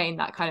maintain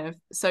that kind of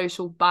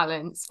social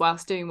balance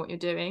whilst doing what you're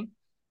doing?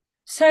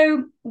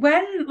 So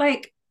when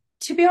like,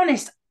 to be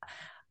honest,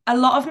 a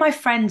lot of my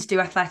friends do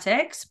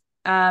athletics.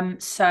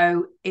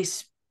 So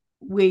it's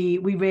we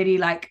really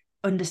like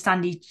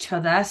understand each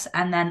other,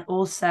 and then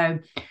also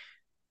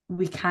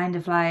we kind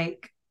of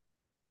like,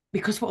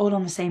 because we're all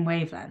on the same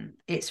wavelength,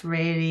 it's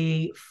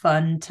really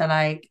fun to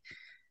like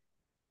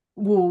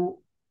we'll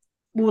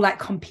we'll like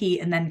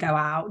compete and then go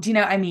out. Do you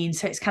know what I mean?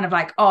 So it's kind of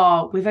like,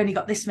 oh, we've only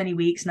got this many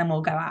weeks and then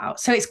we'll go out.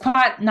 So it's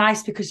quite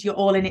nice because you're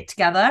all in it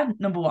together,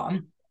 number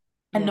one.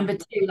 And Yeah. number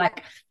two,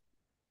 like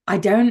I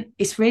don't,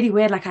 it's really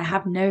weird. Like I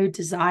have no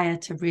desire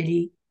to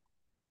really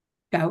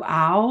go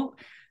out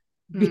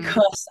Mm.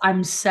 because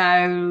I'm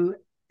so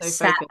So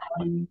set focused.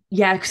 on,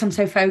 yeah, because I'm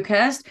so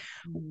focused.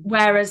 Mm.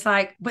 Whereas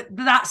like, but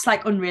that's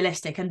like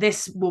unrealistic. And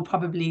this will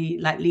probably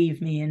like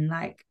leave me in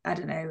like, I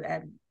don't know,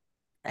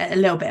 a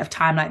little bit of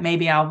time. Like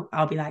maybe I'll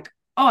be like,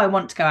 oh, I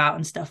want to go out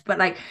and stuff. But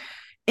like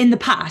in the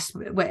past,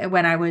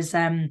 when I was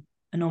a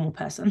normal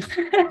person,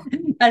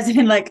 as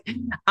in like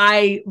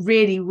I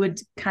really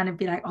would kind of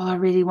be like, oh, I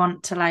really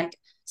want to like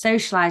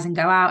socialize and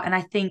go out. And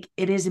I think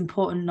it is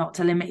important not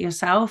to limit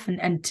yourself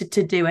and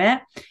to do it,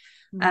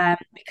 Mm.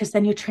 because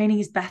then your training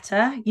is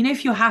better. You know,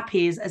 if you're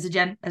happy as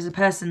a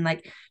person,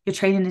 like your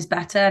training is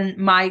better. And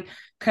my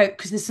coach,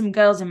 because there's some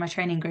girls in my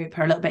training group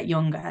who are a little bit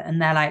younger, and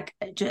they're like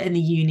in the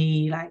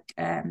uni, like,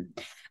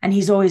 and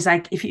he's always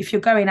like, if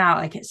you're going out,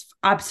 like it's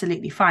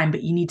absolutely fine,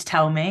 but you need to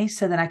tell me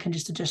so that I can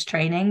just adjust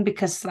training,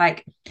 because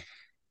like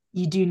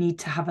you do need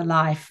to have a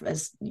life,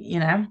 as you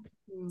know.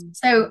 Mm.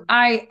 So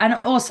I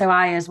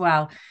as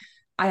well,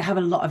 I have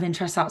a lot of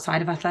interests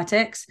outside of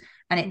athletics,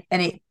 and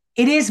it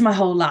is my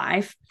whole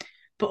life,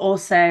 but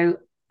also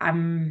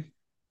I'm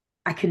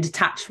I can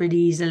detach really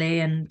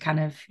easily and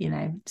kind of,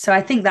 so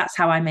I think that's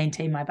how I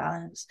maintain my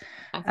balance.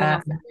 I think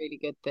Um, that's a really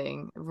good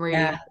thing, a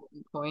really yeah,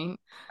 important point.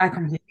 I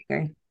completely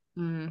agree.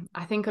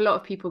 I think a lot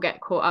of people get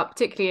caught up,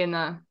 particularly in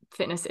the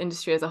fitness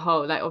industry as a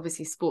whole. Like,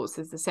 obviously, sports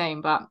is the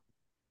same, but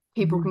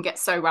people Mhm. can get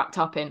so wrapped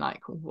up in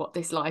like what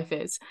this life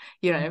is.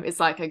 You know, it's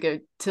like I go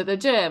to the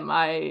gym,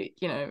 I,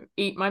 you know,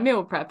 eat my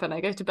meal prep and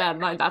I go to bed,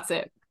 and like that's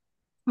it.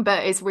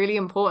 But it's really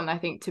important, I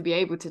think, to be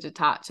able to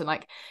detach and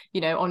like, you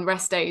know, on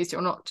rest days,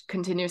 you're not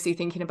continuously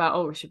thinking about,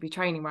 oh, we should be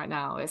training right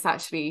now. It's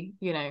actually,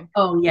 you know,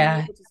 Oh being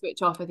yeah, able to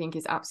switch off, I think,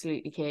 is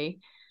absolutely key.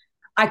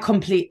 I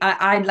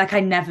like I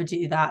never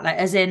do that. Like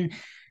as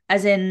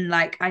in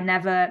like I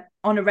never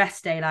on a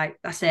rest day, like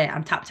that's it,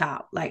 I'm tapped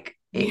out. Like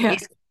Yeah.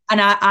 it's, and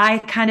I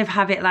kind of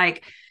have it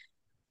like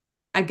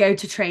I go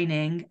to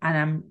training and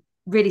I'm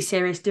really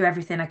serious, do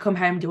everything. I come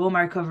home, do all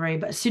my recovery,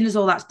 but as soon as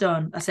all that's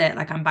done, that's it.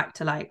 Like I'm back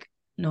to like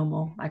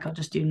normal. Like I'll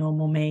just do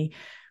normal me.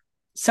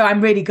 So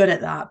I'm really good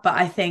at that. But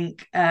I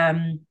think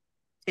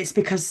it's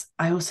because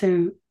I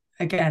also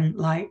again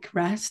like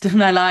rest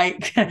and I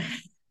like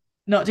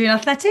not doing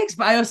athletics,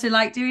 but I also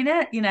like doing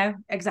it,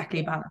 exactly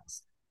Yeah.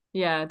 balanced.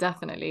 Yeah,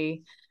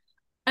 definitely.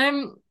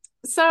 Um,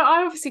 so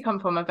I obviously come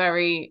from a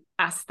very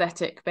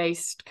aesthetic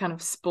based kind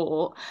of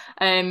sport.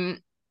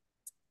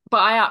 But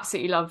I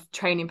absolutely love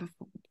training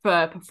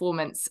for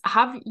performance.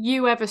 Have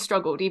you ever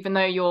struggled, even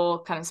though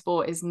your kind of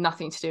sport is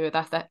nothing to do with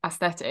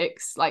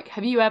aesthetics? Like,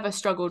 have you ever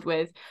struggled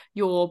with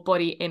your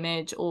body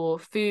image or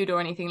food or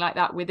anything like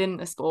that within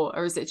the sport,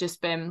 or has it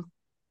just been,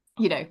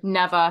 you know,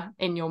 never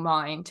in your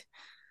mind?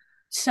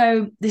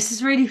 So this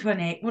is really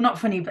funny. Well, not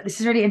funny, but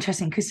this is really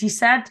interesting because you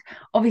said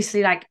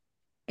obviously like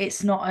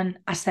it's not an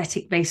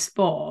aesthetic based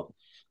sport,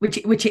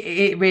 which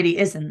it really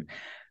isn't.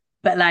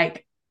 But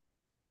like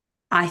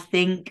I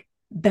think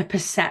the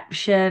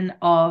perception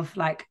of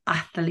like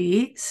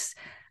athletes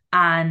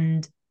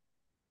and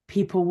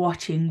people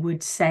watching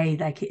would say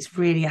like it's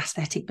really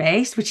aesthetic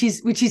based, which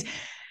is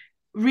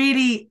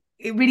really,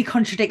 it really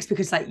contradicts,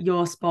 because like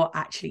your sport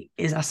actually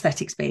is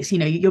aesthetics based.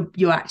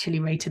 You're actually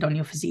rated on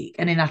your physique,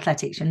 and in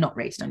athletics you're not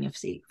rated on your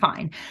physique,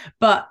 fine.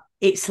 But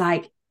it's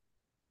like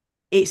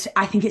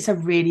I think it's a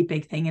really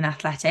big thing in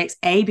athletics,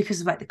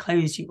 because of like the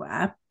clothes you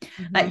wear.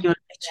 Like Mhm. you're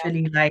Yeah.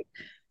 literally like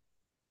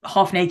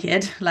half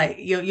naked, like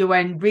you're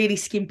wearing really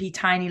skimpy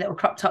tiny little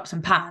crop tops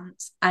and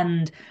pants,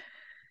 and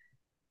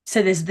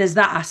so there's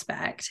that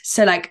aspect.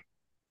 So like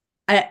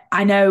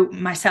I know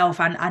myself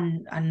and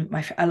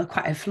quite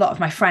a lot of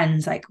my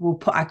friends like will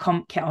put our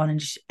comp kit on,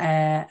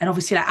 and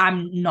obviously like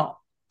I'm not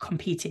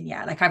competing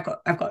yet. Like I've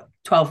got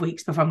 12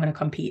 weeks before I'm going to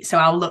compete, so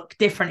I'll look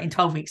different in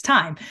 12 weeks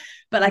time.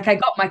 But like I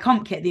got my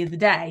comp kit the other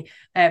day,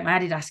 my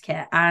Adidas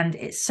kit, and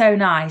it's so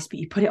nice, but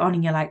you put it on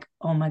and you're like,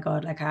 oh my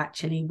god, like I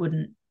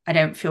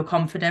don't feel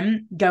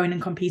confident going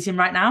and competing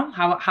right now,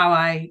 how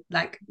I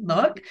like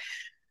look,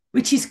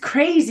 which is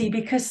crazy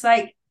because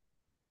like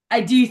I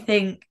do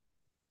think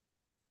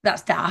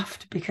that's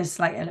daft, because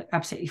like I look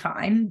absolutely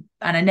fine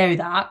and I know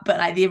that, but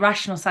like the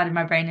irrational side of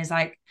my brain is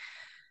like,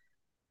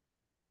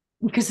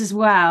 because as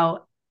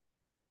well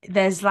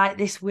there's like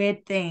this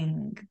weird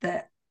thing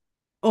that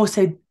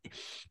also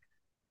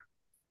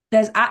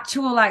there's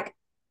actual like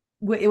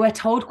we're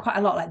told quite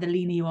a lot, like the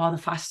leaner you are the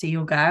faster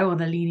you'll go, or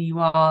the leaner you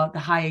are the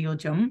higher you'll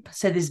jump.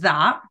 So there's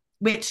that,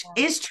 which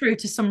is true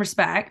to some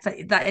respect,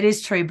 that it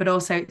is true, but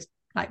also it's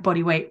like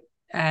body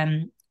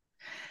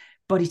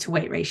to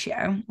weight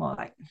ratio, or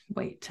like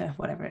weight to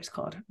whatever it's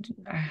called.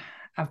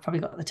 I've probably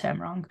got the term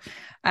wrong.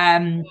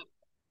 Yeah,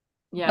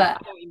 but I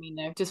know what you mean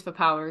though, just for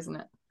power, isn't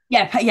it?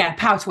 Yeah,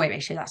 power to weight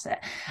ratio, that's it.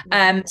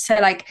 So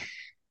like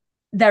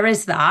there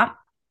is that,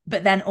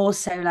 but then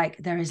also like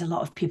there is a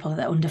lot of people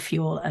that under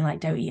fuel and like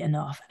don't eat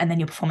enough, and then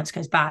your performance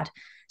goes bad.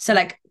 So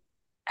like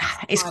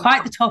it's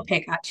quite the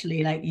topic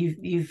actually, like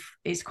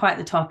it's quite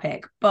the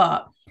topic.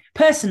 But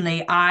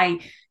personally I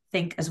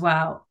think as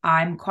well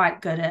I'm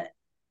quite good at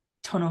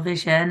tunnel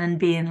vision and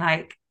being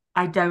like,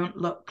 I don't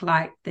look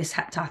like this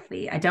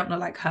heptathlete, I don't look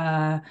like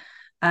her,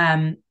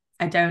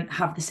 I don't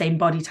have the same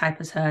body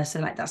type as her, so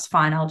like that's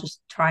fine, I'll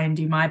just try and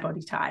do my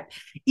body type,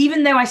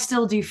 even though I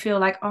still do feel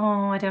like,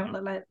 oh, I don't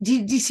look like, do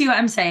you see what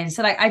I'm saying?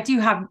 So like I do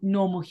have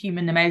normal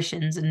human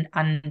emotions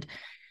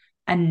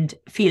and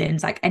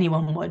feelings like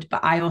anyone would,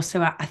 but I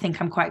think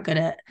I'm quite good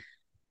at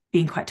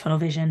being quite tunnel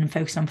vision and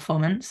focused on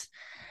performance.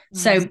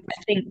 So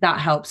I think that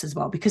helps as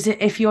well, because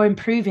if you're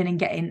improving and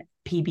getting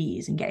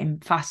PBs and getting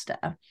faster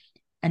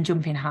and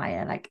jumping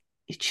higher, like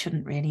it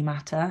shouldn't really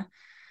matter.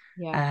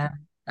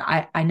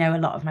 I know a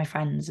lot of my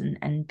friends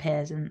and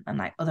peers and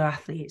like other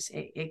athletes,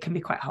 it can be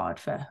quite hard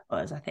for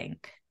us, I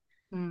think.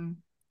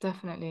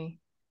 Definitely.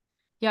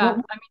 Yeah, I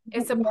mean,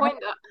 it's a point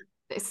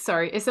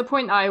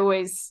that I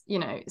always,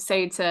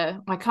 say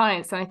to my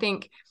clients. And I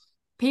think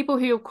people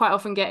who quite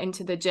often get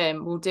into the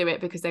gym will do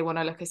it because they want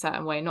to look a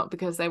certain way, not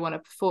because they want to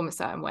perform a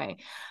certain way.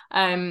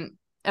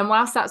 And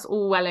whilst that's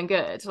all well and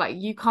good, like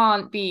you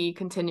can't be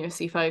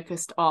continuously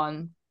focused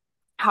on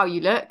how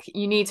you look.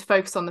 You need to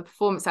focus on the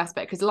performance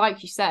aspect, because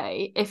like you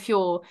say, if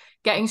you're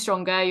getting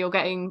stronger, you're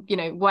getting,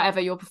 whatever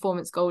your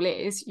performance goal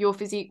is, your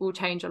physique will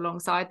change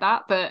alongside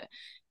that. But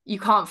you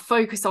can't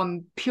focus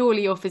on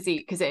purely your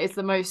physique, because it is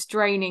the most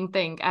draining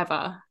thing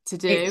ever to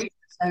do.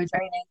 It's so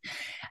draining.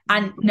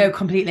 And no,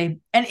 completely.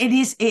 And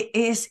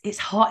it's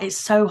hard. It's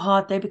so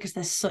hard though, because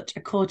there's such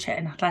a culture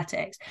in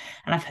athletics.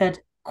 And I've heard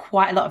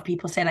quite a lot of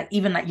people say, like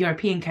even like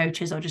European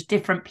coaches or just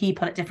different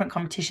people at different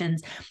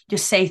competitions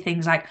just say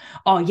things like,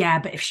 oh yeah,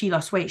 but if she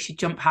lost weight, she'd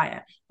jump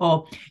higher.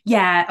 Or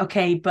yeah,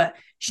 okay, but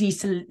she needs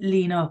to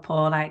lean up,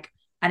 or like,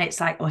 and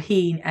it's like, or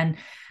and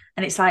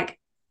it's like,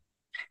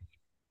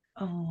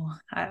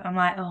 I'm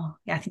like, oh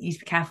yeah, I think you need to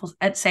be careful.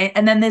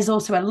 And then there's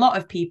also a lot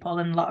of people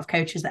and a lot of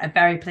coaches that are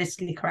very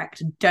politically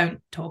correct and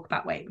don't talk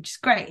about weight, which is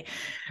great.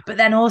 But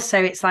then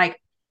also it's like,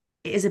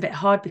 it is a bit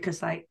hard,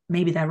 because like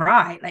maybe they're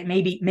right. Like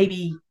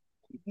maybe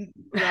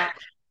yeah.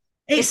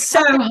 It's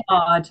so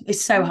hard.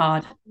 It's so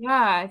hard.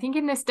 Yeah, I think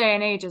in this day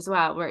and age as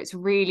well, where it's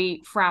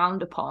really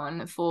frowned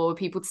upon for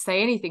people to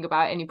say anything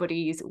about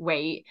anybody's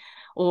weight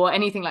or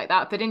anything like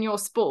that. But in your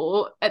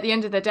sport, at the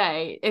end of the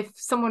day, if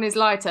someone is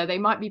lighter, they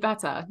might be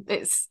better.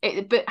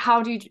 But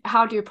how do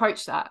you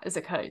approach that as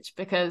a coach?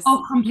 Because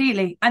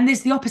completely. And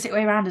there's the opposite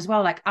way around as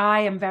well. Like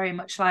I am very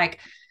much like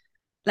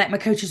my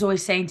coach is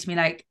always saying to me,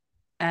 like,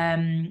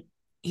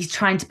 he's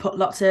trying to put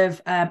lots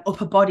of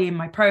upper body in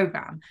my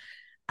program.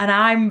 And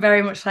I'm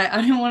very much like,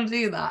 I don't want to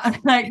do that.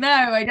 I'm like, no,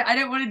 I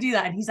don't want to do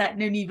that. And he's like,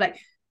 no, Niamh, like,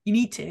 you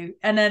need to.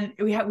 And then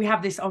we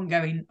have this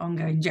ongoing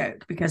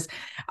joke, because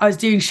I was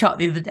doing shot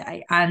the other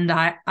day and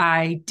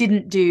I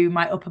didn't do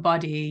my upper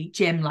body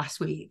gym last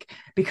week,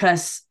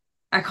 because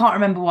I can't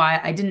remember why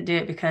I didn't do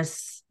it,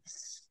 because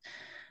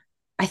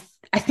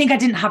I think I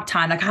didn't have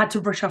time. Like I had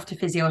to rush off to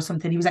physio or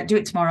something. He was like, do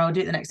it tomorrow, I'll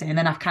do it the next day. And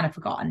then I've kind of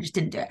forgotten and just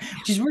didn't do it,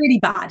 which is really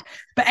bad.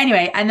 But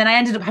anyway, and then I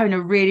ended up having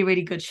a really,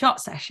 really good shot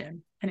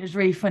session. And it was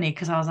really funny,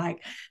 because I was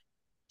like,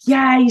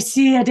 yeah, you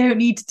see, I don't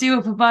need to do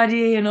upper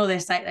body and all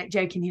this, like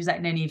joking. He was like,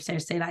 no, Niamh,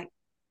 seriously, like,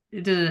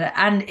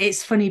 and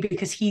it's funny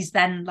because he's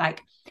then like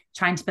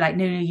trying to be like,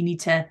 no, you need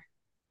to,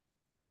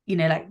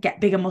 like get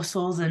bigger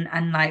muscles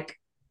and like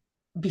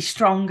be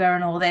stronger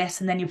and all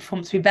this, and then your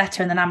performance will be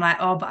better. And then I'm like,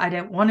 oh, but I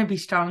don't want to be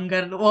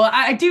stronger. Well,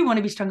 I do want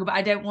to be stronger, but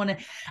I don't want to.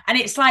 And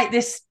it's like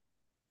this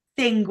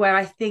thing where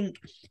I think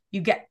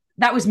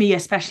that was me,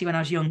 especially when I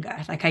was younger.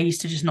 Like I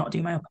used to just not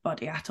do my upper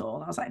body at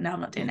all. I was like, no, I'm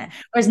not doing it.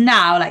 Whereas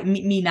now, like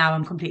me now,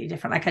 I'm completely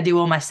different. Like I do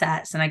all my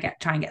sets and I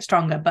try and get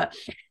stronger. But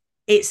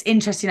it's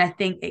interesting. I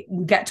think it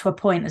will get to a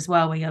point as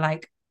well where you're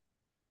like,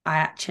 I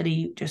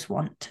actually just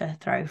want to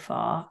throw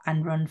far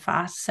and run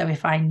fast. So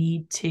if I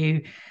need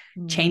to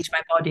change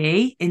my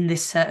body in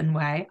this certain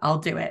way, I'll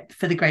do it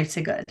for the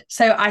greater good.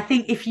 So I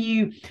think if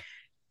you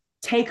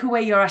take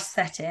away your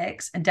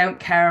aesthetics and don't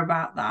care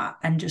about that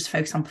and just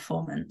focus on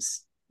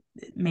performance,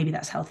 maybe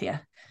that's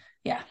healthier.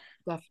 Yeah.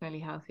 Definitely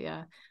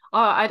healthier. Oh,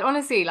 I'd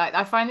honestly like,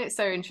 I find it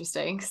so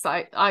interesting because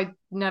I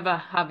never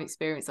have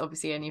experienced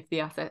obviously any of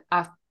the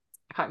I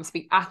can't even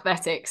speak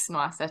athletics,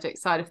 not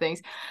aesthetics side of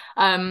things.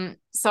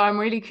 So I'm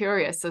really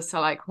curious as to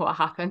like what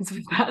happens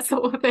with that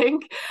sort of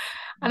thing.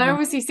 And I Yeah.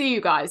 obviously see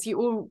you guys, you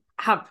all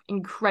have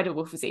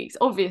incredible physiques,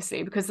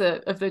 obviously, because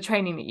of the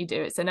training that you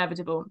do, it's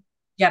inevitable.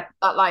 Yep.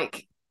 But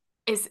like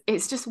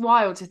it's just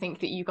wild to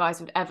think that you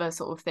guys would ever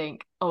sort of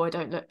think, oh, I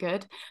don't look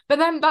good. But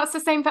then that's the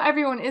same for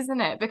everyone,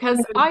 isn't it?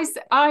 Because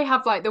I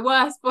have like the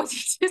worst body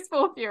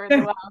dysmorphia in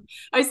the world.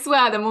 I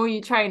swear, the more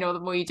you train or the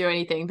more you do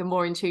anything, the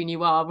more in tune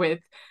you are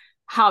with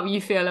how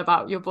you feel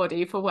about your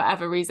body for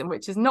whatever reason,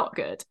 which is not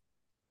good.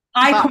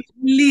 I But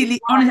completely,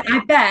 honestly,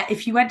 I bet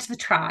if you went to the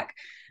track,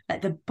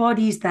 like the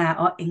bodies there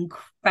are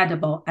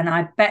incredible. And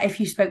I bet if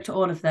you spoke to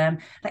all of them,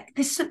 like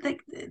this,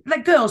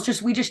 like girls,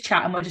 just we just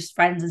chat and we're just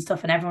friends and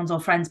stuff, and everyone's all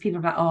friends.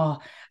 People are like, oh,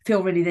 I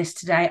feel really this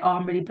today. Oh,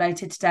 I'm really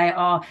bloated today.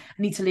 Oh, I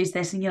need to lose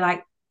this. And you're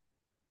like,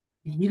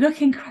 you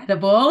look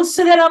incredible.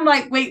 So then I'm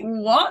like, wait,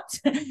 what?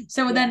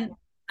 So yeah, then,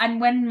 and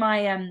when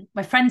my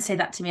friends say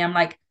that to me, I'm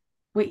like,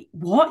 wait,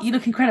 what? You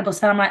look incredible.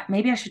 So I'm like,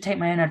 maybe I should take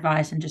my own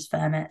advice and just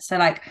firm it. So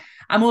like,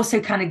 I'm also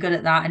kind of good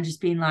at that and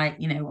just being like,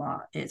 you know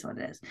what, it's what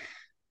it is.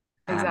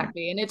 Um,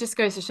 exactly. And it just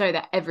goes to show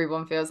that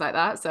everyone feels like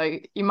that. So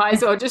you might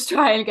as well just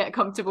try and get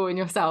comfortable in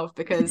yourself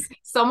because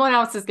someone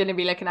else is going to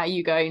be looking at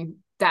you going,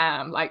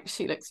 damn, like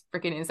she looks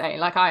freaking insane.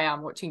 Like I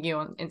am watching you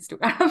on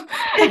Instagram.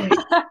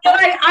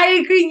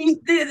 I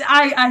agree.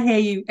 I hear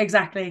you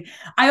exactly.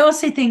 I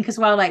also think as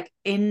well, like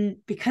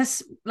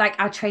because like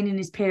our training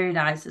is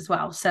periodized as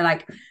well. So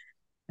like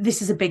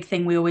this is a big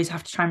thing we always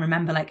have to try and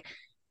remember. Like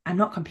I'm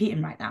not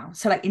competing right now.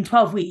 So like in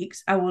 12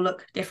 weeks, I will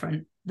look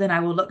different than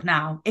I will look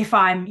now if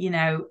I'm,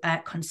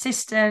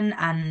 consistent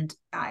and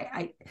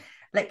I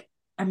like.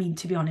 I mean,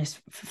 to be honest,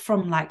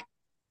 from like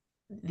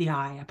the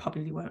eye, I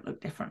probably won't look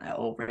different at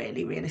all,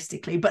 really,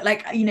 realistically. But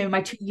like,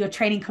 your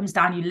training comes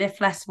down, you lift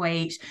less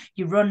weight,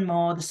 you run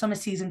more, the summer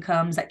season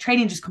comes, like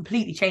training just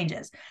completely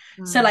changes.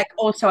 So like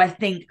also I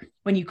think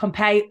when you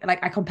compare,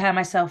 like I compare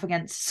myself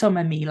against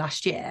summer me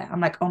last year, I'm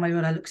like, oh my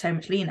God, I look so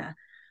much leaner.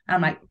 And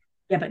I'm like,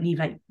 yeah, but Niamh,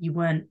 like you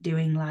weren't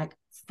doing like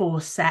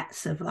 4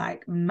 sets of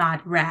like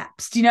mad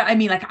reps. Do you know what I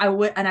mean? Like I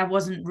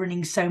wasn't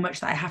running so much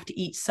that I have to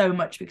eat so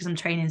much because I'm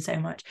training so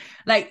much.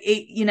 Like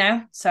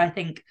it. So I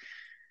think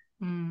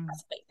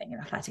that's a big thing in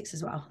athletics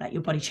as well. Like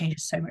your body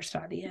changes so much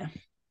throughout the year.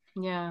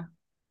 Yeah.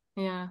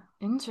 Yeah,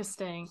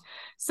 interesting.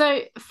 So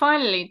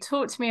finally,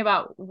 talk to me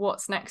about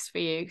what's next for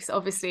you. Because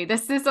obviously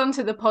this is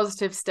onto the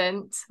positive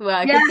stint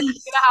where good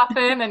things Yes. are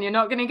gonna happen and you're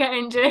not gonna get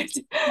injured.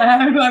 No,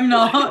 I'm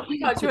not.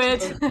 Touch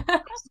wood.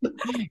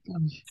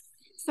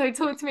 So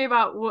talk to me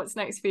about what's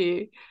next for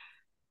you.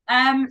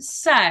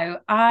 So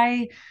I'm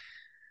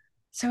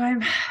so I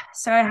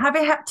have a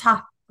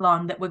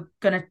heptathlon that we're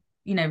gonna,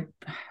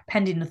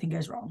 pending nothing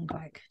goes wrong,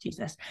 like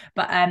Jesus.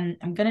 But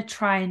I'm gonna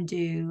try and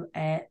do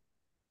a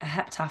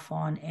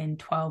heptathlon in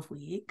 12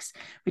 weeks,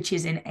 which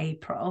is in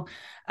April.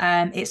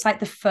 It's like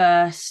the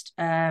first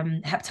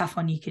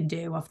heptathlon you can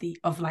do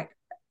of like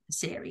the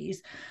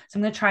series. So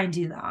I'm gonna try and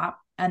do that.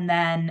 And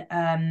then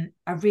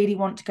I really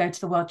want to go to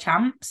the World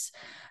Champs.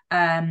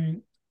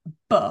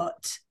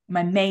 But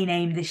my main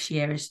aim this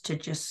year is to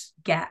just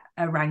get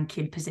a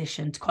ranking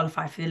position to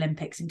qualify for the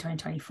Olympics in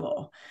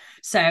 2024.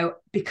 So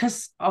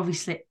because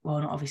obviously, well,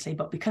 not obviously,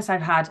 but because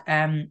I've had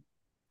a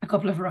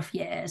couple of rough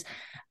years,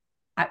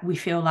 we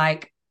feel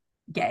like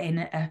getting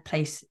a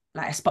place,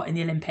 like a spot in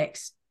the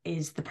Olympics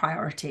is the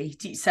priority.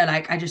 So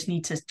like, I just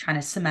need to kind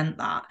of cement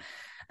that.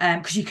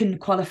 Because you can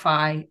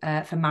qualify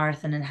for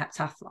marathon and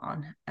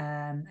heptathlon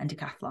and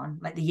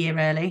decathlon like the year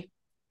early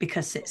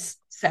because it's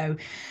so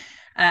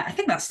I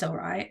think that's still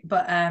right.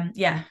 But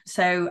yeah,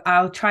 so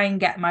I'll try and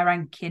get my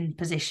ranking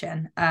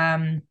position.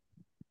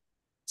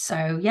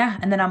 So yeah,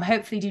 and then I'm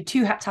hopefully do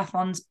 2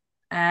 heptathlons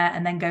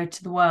and then go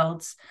to the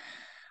Worlds.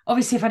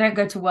 Obviously, if I don't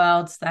go to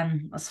Worlds,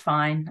 then that's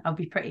fine. I'll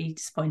be pretty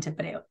disappointed,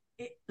 but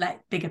it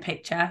like bigger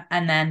picture.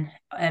 And then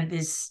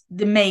there's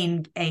the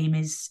main aim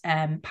is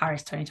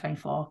Paris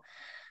 2024.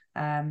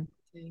 So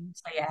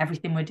yeah,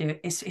 everything we're doing,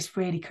 it's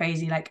really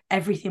crazy. Like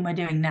everything we're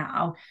doing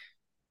now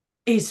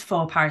is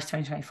for Paris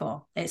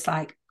 2024. It's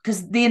like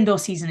because the indoor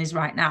season is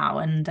right now,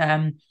 and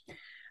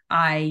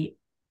I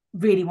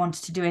really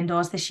wanted to do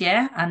indoors this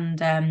year,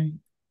 and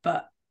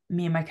but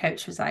me and my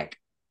coach was like,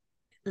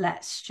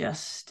 let's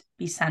just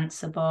be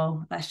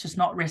sensible. Let's just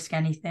not risk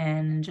anything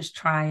and just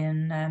try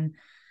and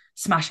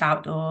smash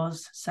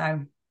outdoors.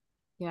 So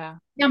Yeah.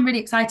 I'm really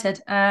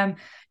excited. The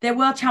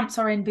World Champs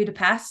are in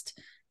Budapest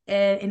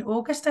in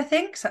August, I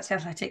think. So that's the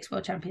Athletics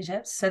World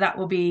Championships. So that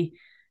will be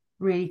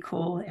really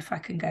cool if I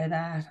can go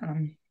there.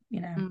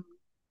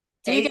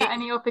 Do you get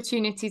any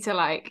opportunity to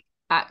like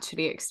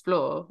actually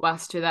explore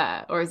whilst you're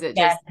there, or is it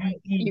Yeah. just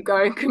you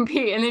go and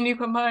compete and then you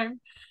come home?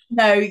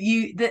 No,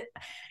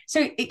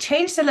 so it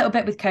changed a little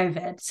bit with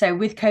COVID. So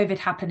with COVID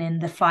happening,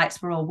 the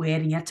flights were all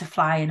weird and you had to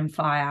fly in and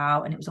fly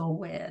out and it was all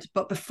weird.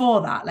 But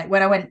before that, like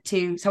when I went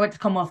to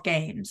Commonwealth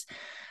Games,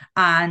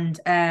 and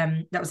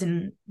that was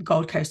in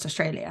Gold Coast,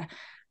 Australia.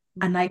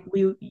 And like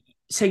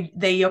so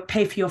they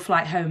pay for your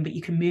flight home, but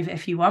you can move it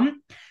if you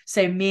want.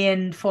 So me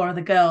and four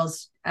other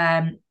girls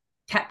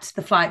kept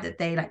the flight that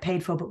they like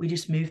paid for, but we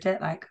just moved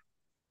it, like,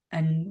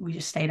 and we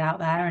just stayed out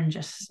there and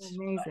just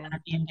Amazing.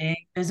 it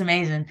was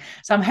amazing.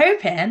 So I'm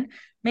hoping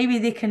maybe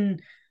they can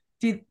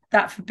do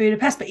that for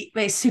Budapest, but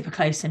it's super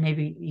close, so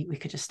maybe we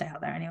could just stay out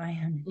there anyway.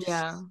 And just,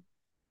 Yeah.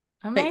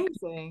 but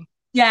Amazing.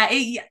 yeah,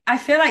 I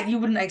feel like you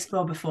wouldn't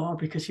explore before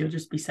because you'll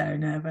just be so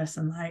nervous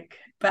and like,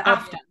 but Oh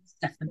after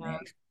definitely.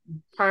 yeah.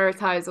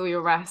 Prioritize all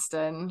your rest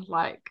and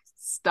like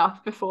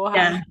stuff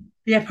beforehand.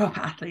 Yeah, be a proper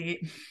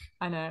athlete.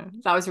 I know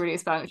that was really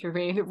explanatory for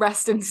me.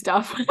 Rest and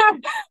stuff,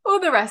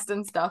 all the rest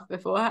and stuff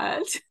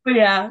beforehand. But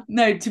yeah,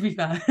 no, to be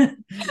fair.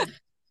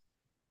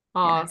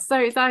 Oh, Yeah. so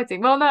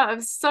exciting. Well, no, it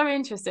was so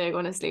interesting,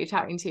 honestly,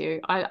 chatting to you.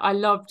 I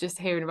love just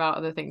hearing about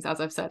other things,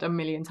 as I've said a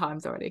million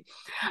times already.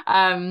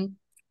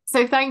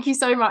 So thank you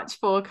so much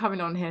for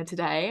coming on here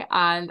today.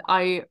 And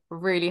I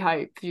really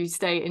hope you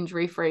stay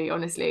injury free.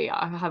 Honestly,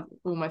 I have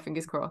all my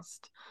fingers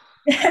crossed.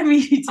 Yeah,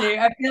 me too.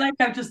 I feel like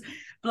I've just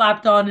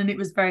blabbed on and it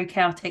was very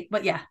chaotic.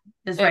 But yeah,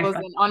 it was It very fun.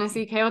 wasn't,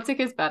 honestly, chaotic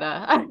is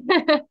better.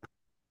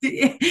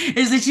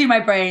 It's literally my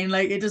brain,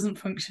 like it doesn't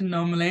function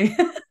normally.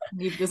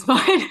 Neither does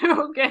mine.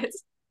 All good.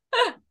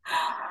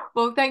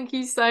 Well, thank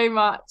you so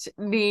much,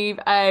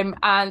 Niamh,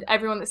 and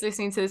everyone that's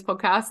listening to this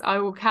podcast. I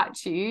will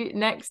catch you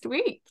next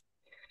week.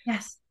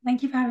 Yes,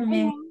 thank you for having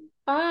me.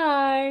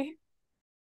 Bye.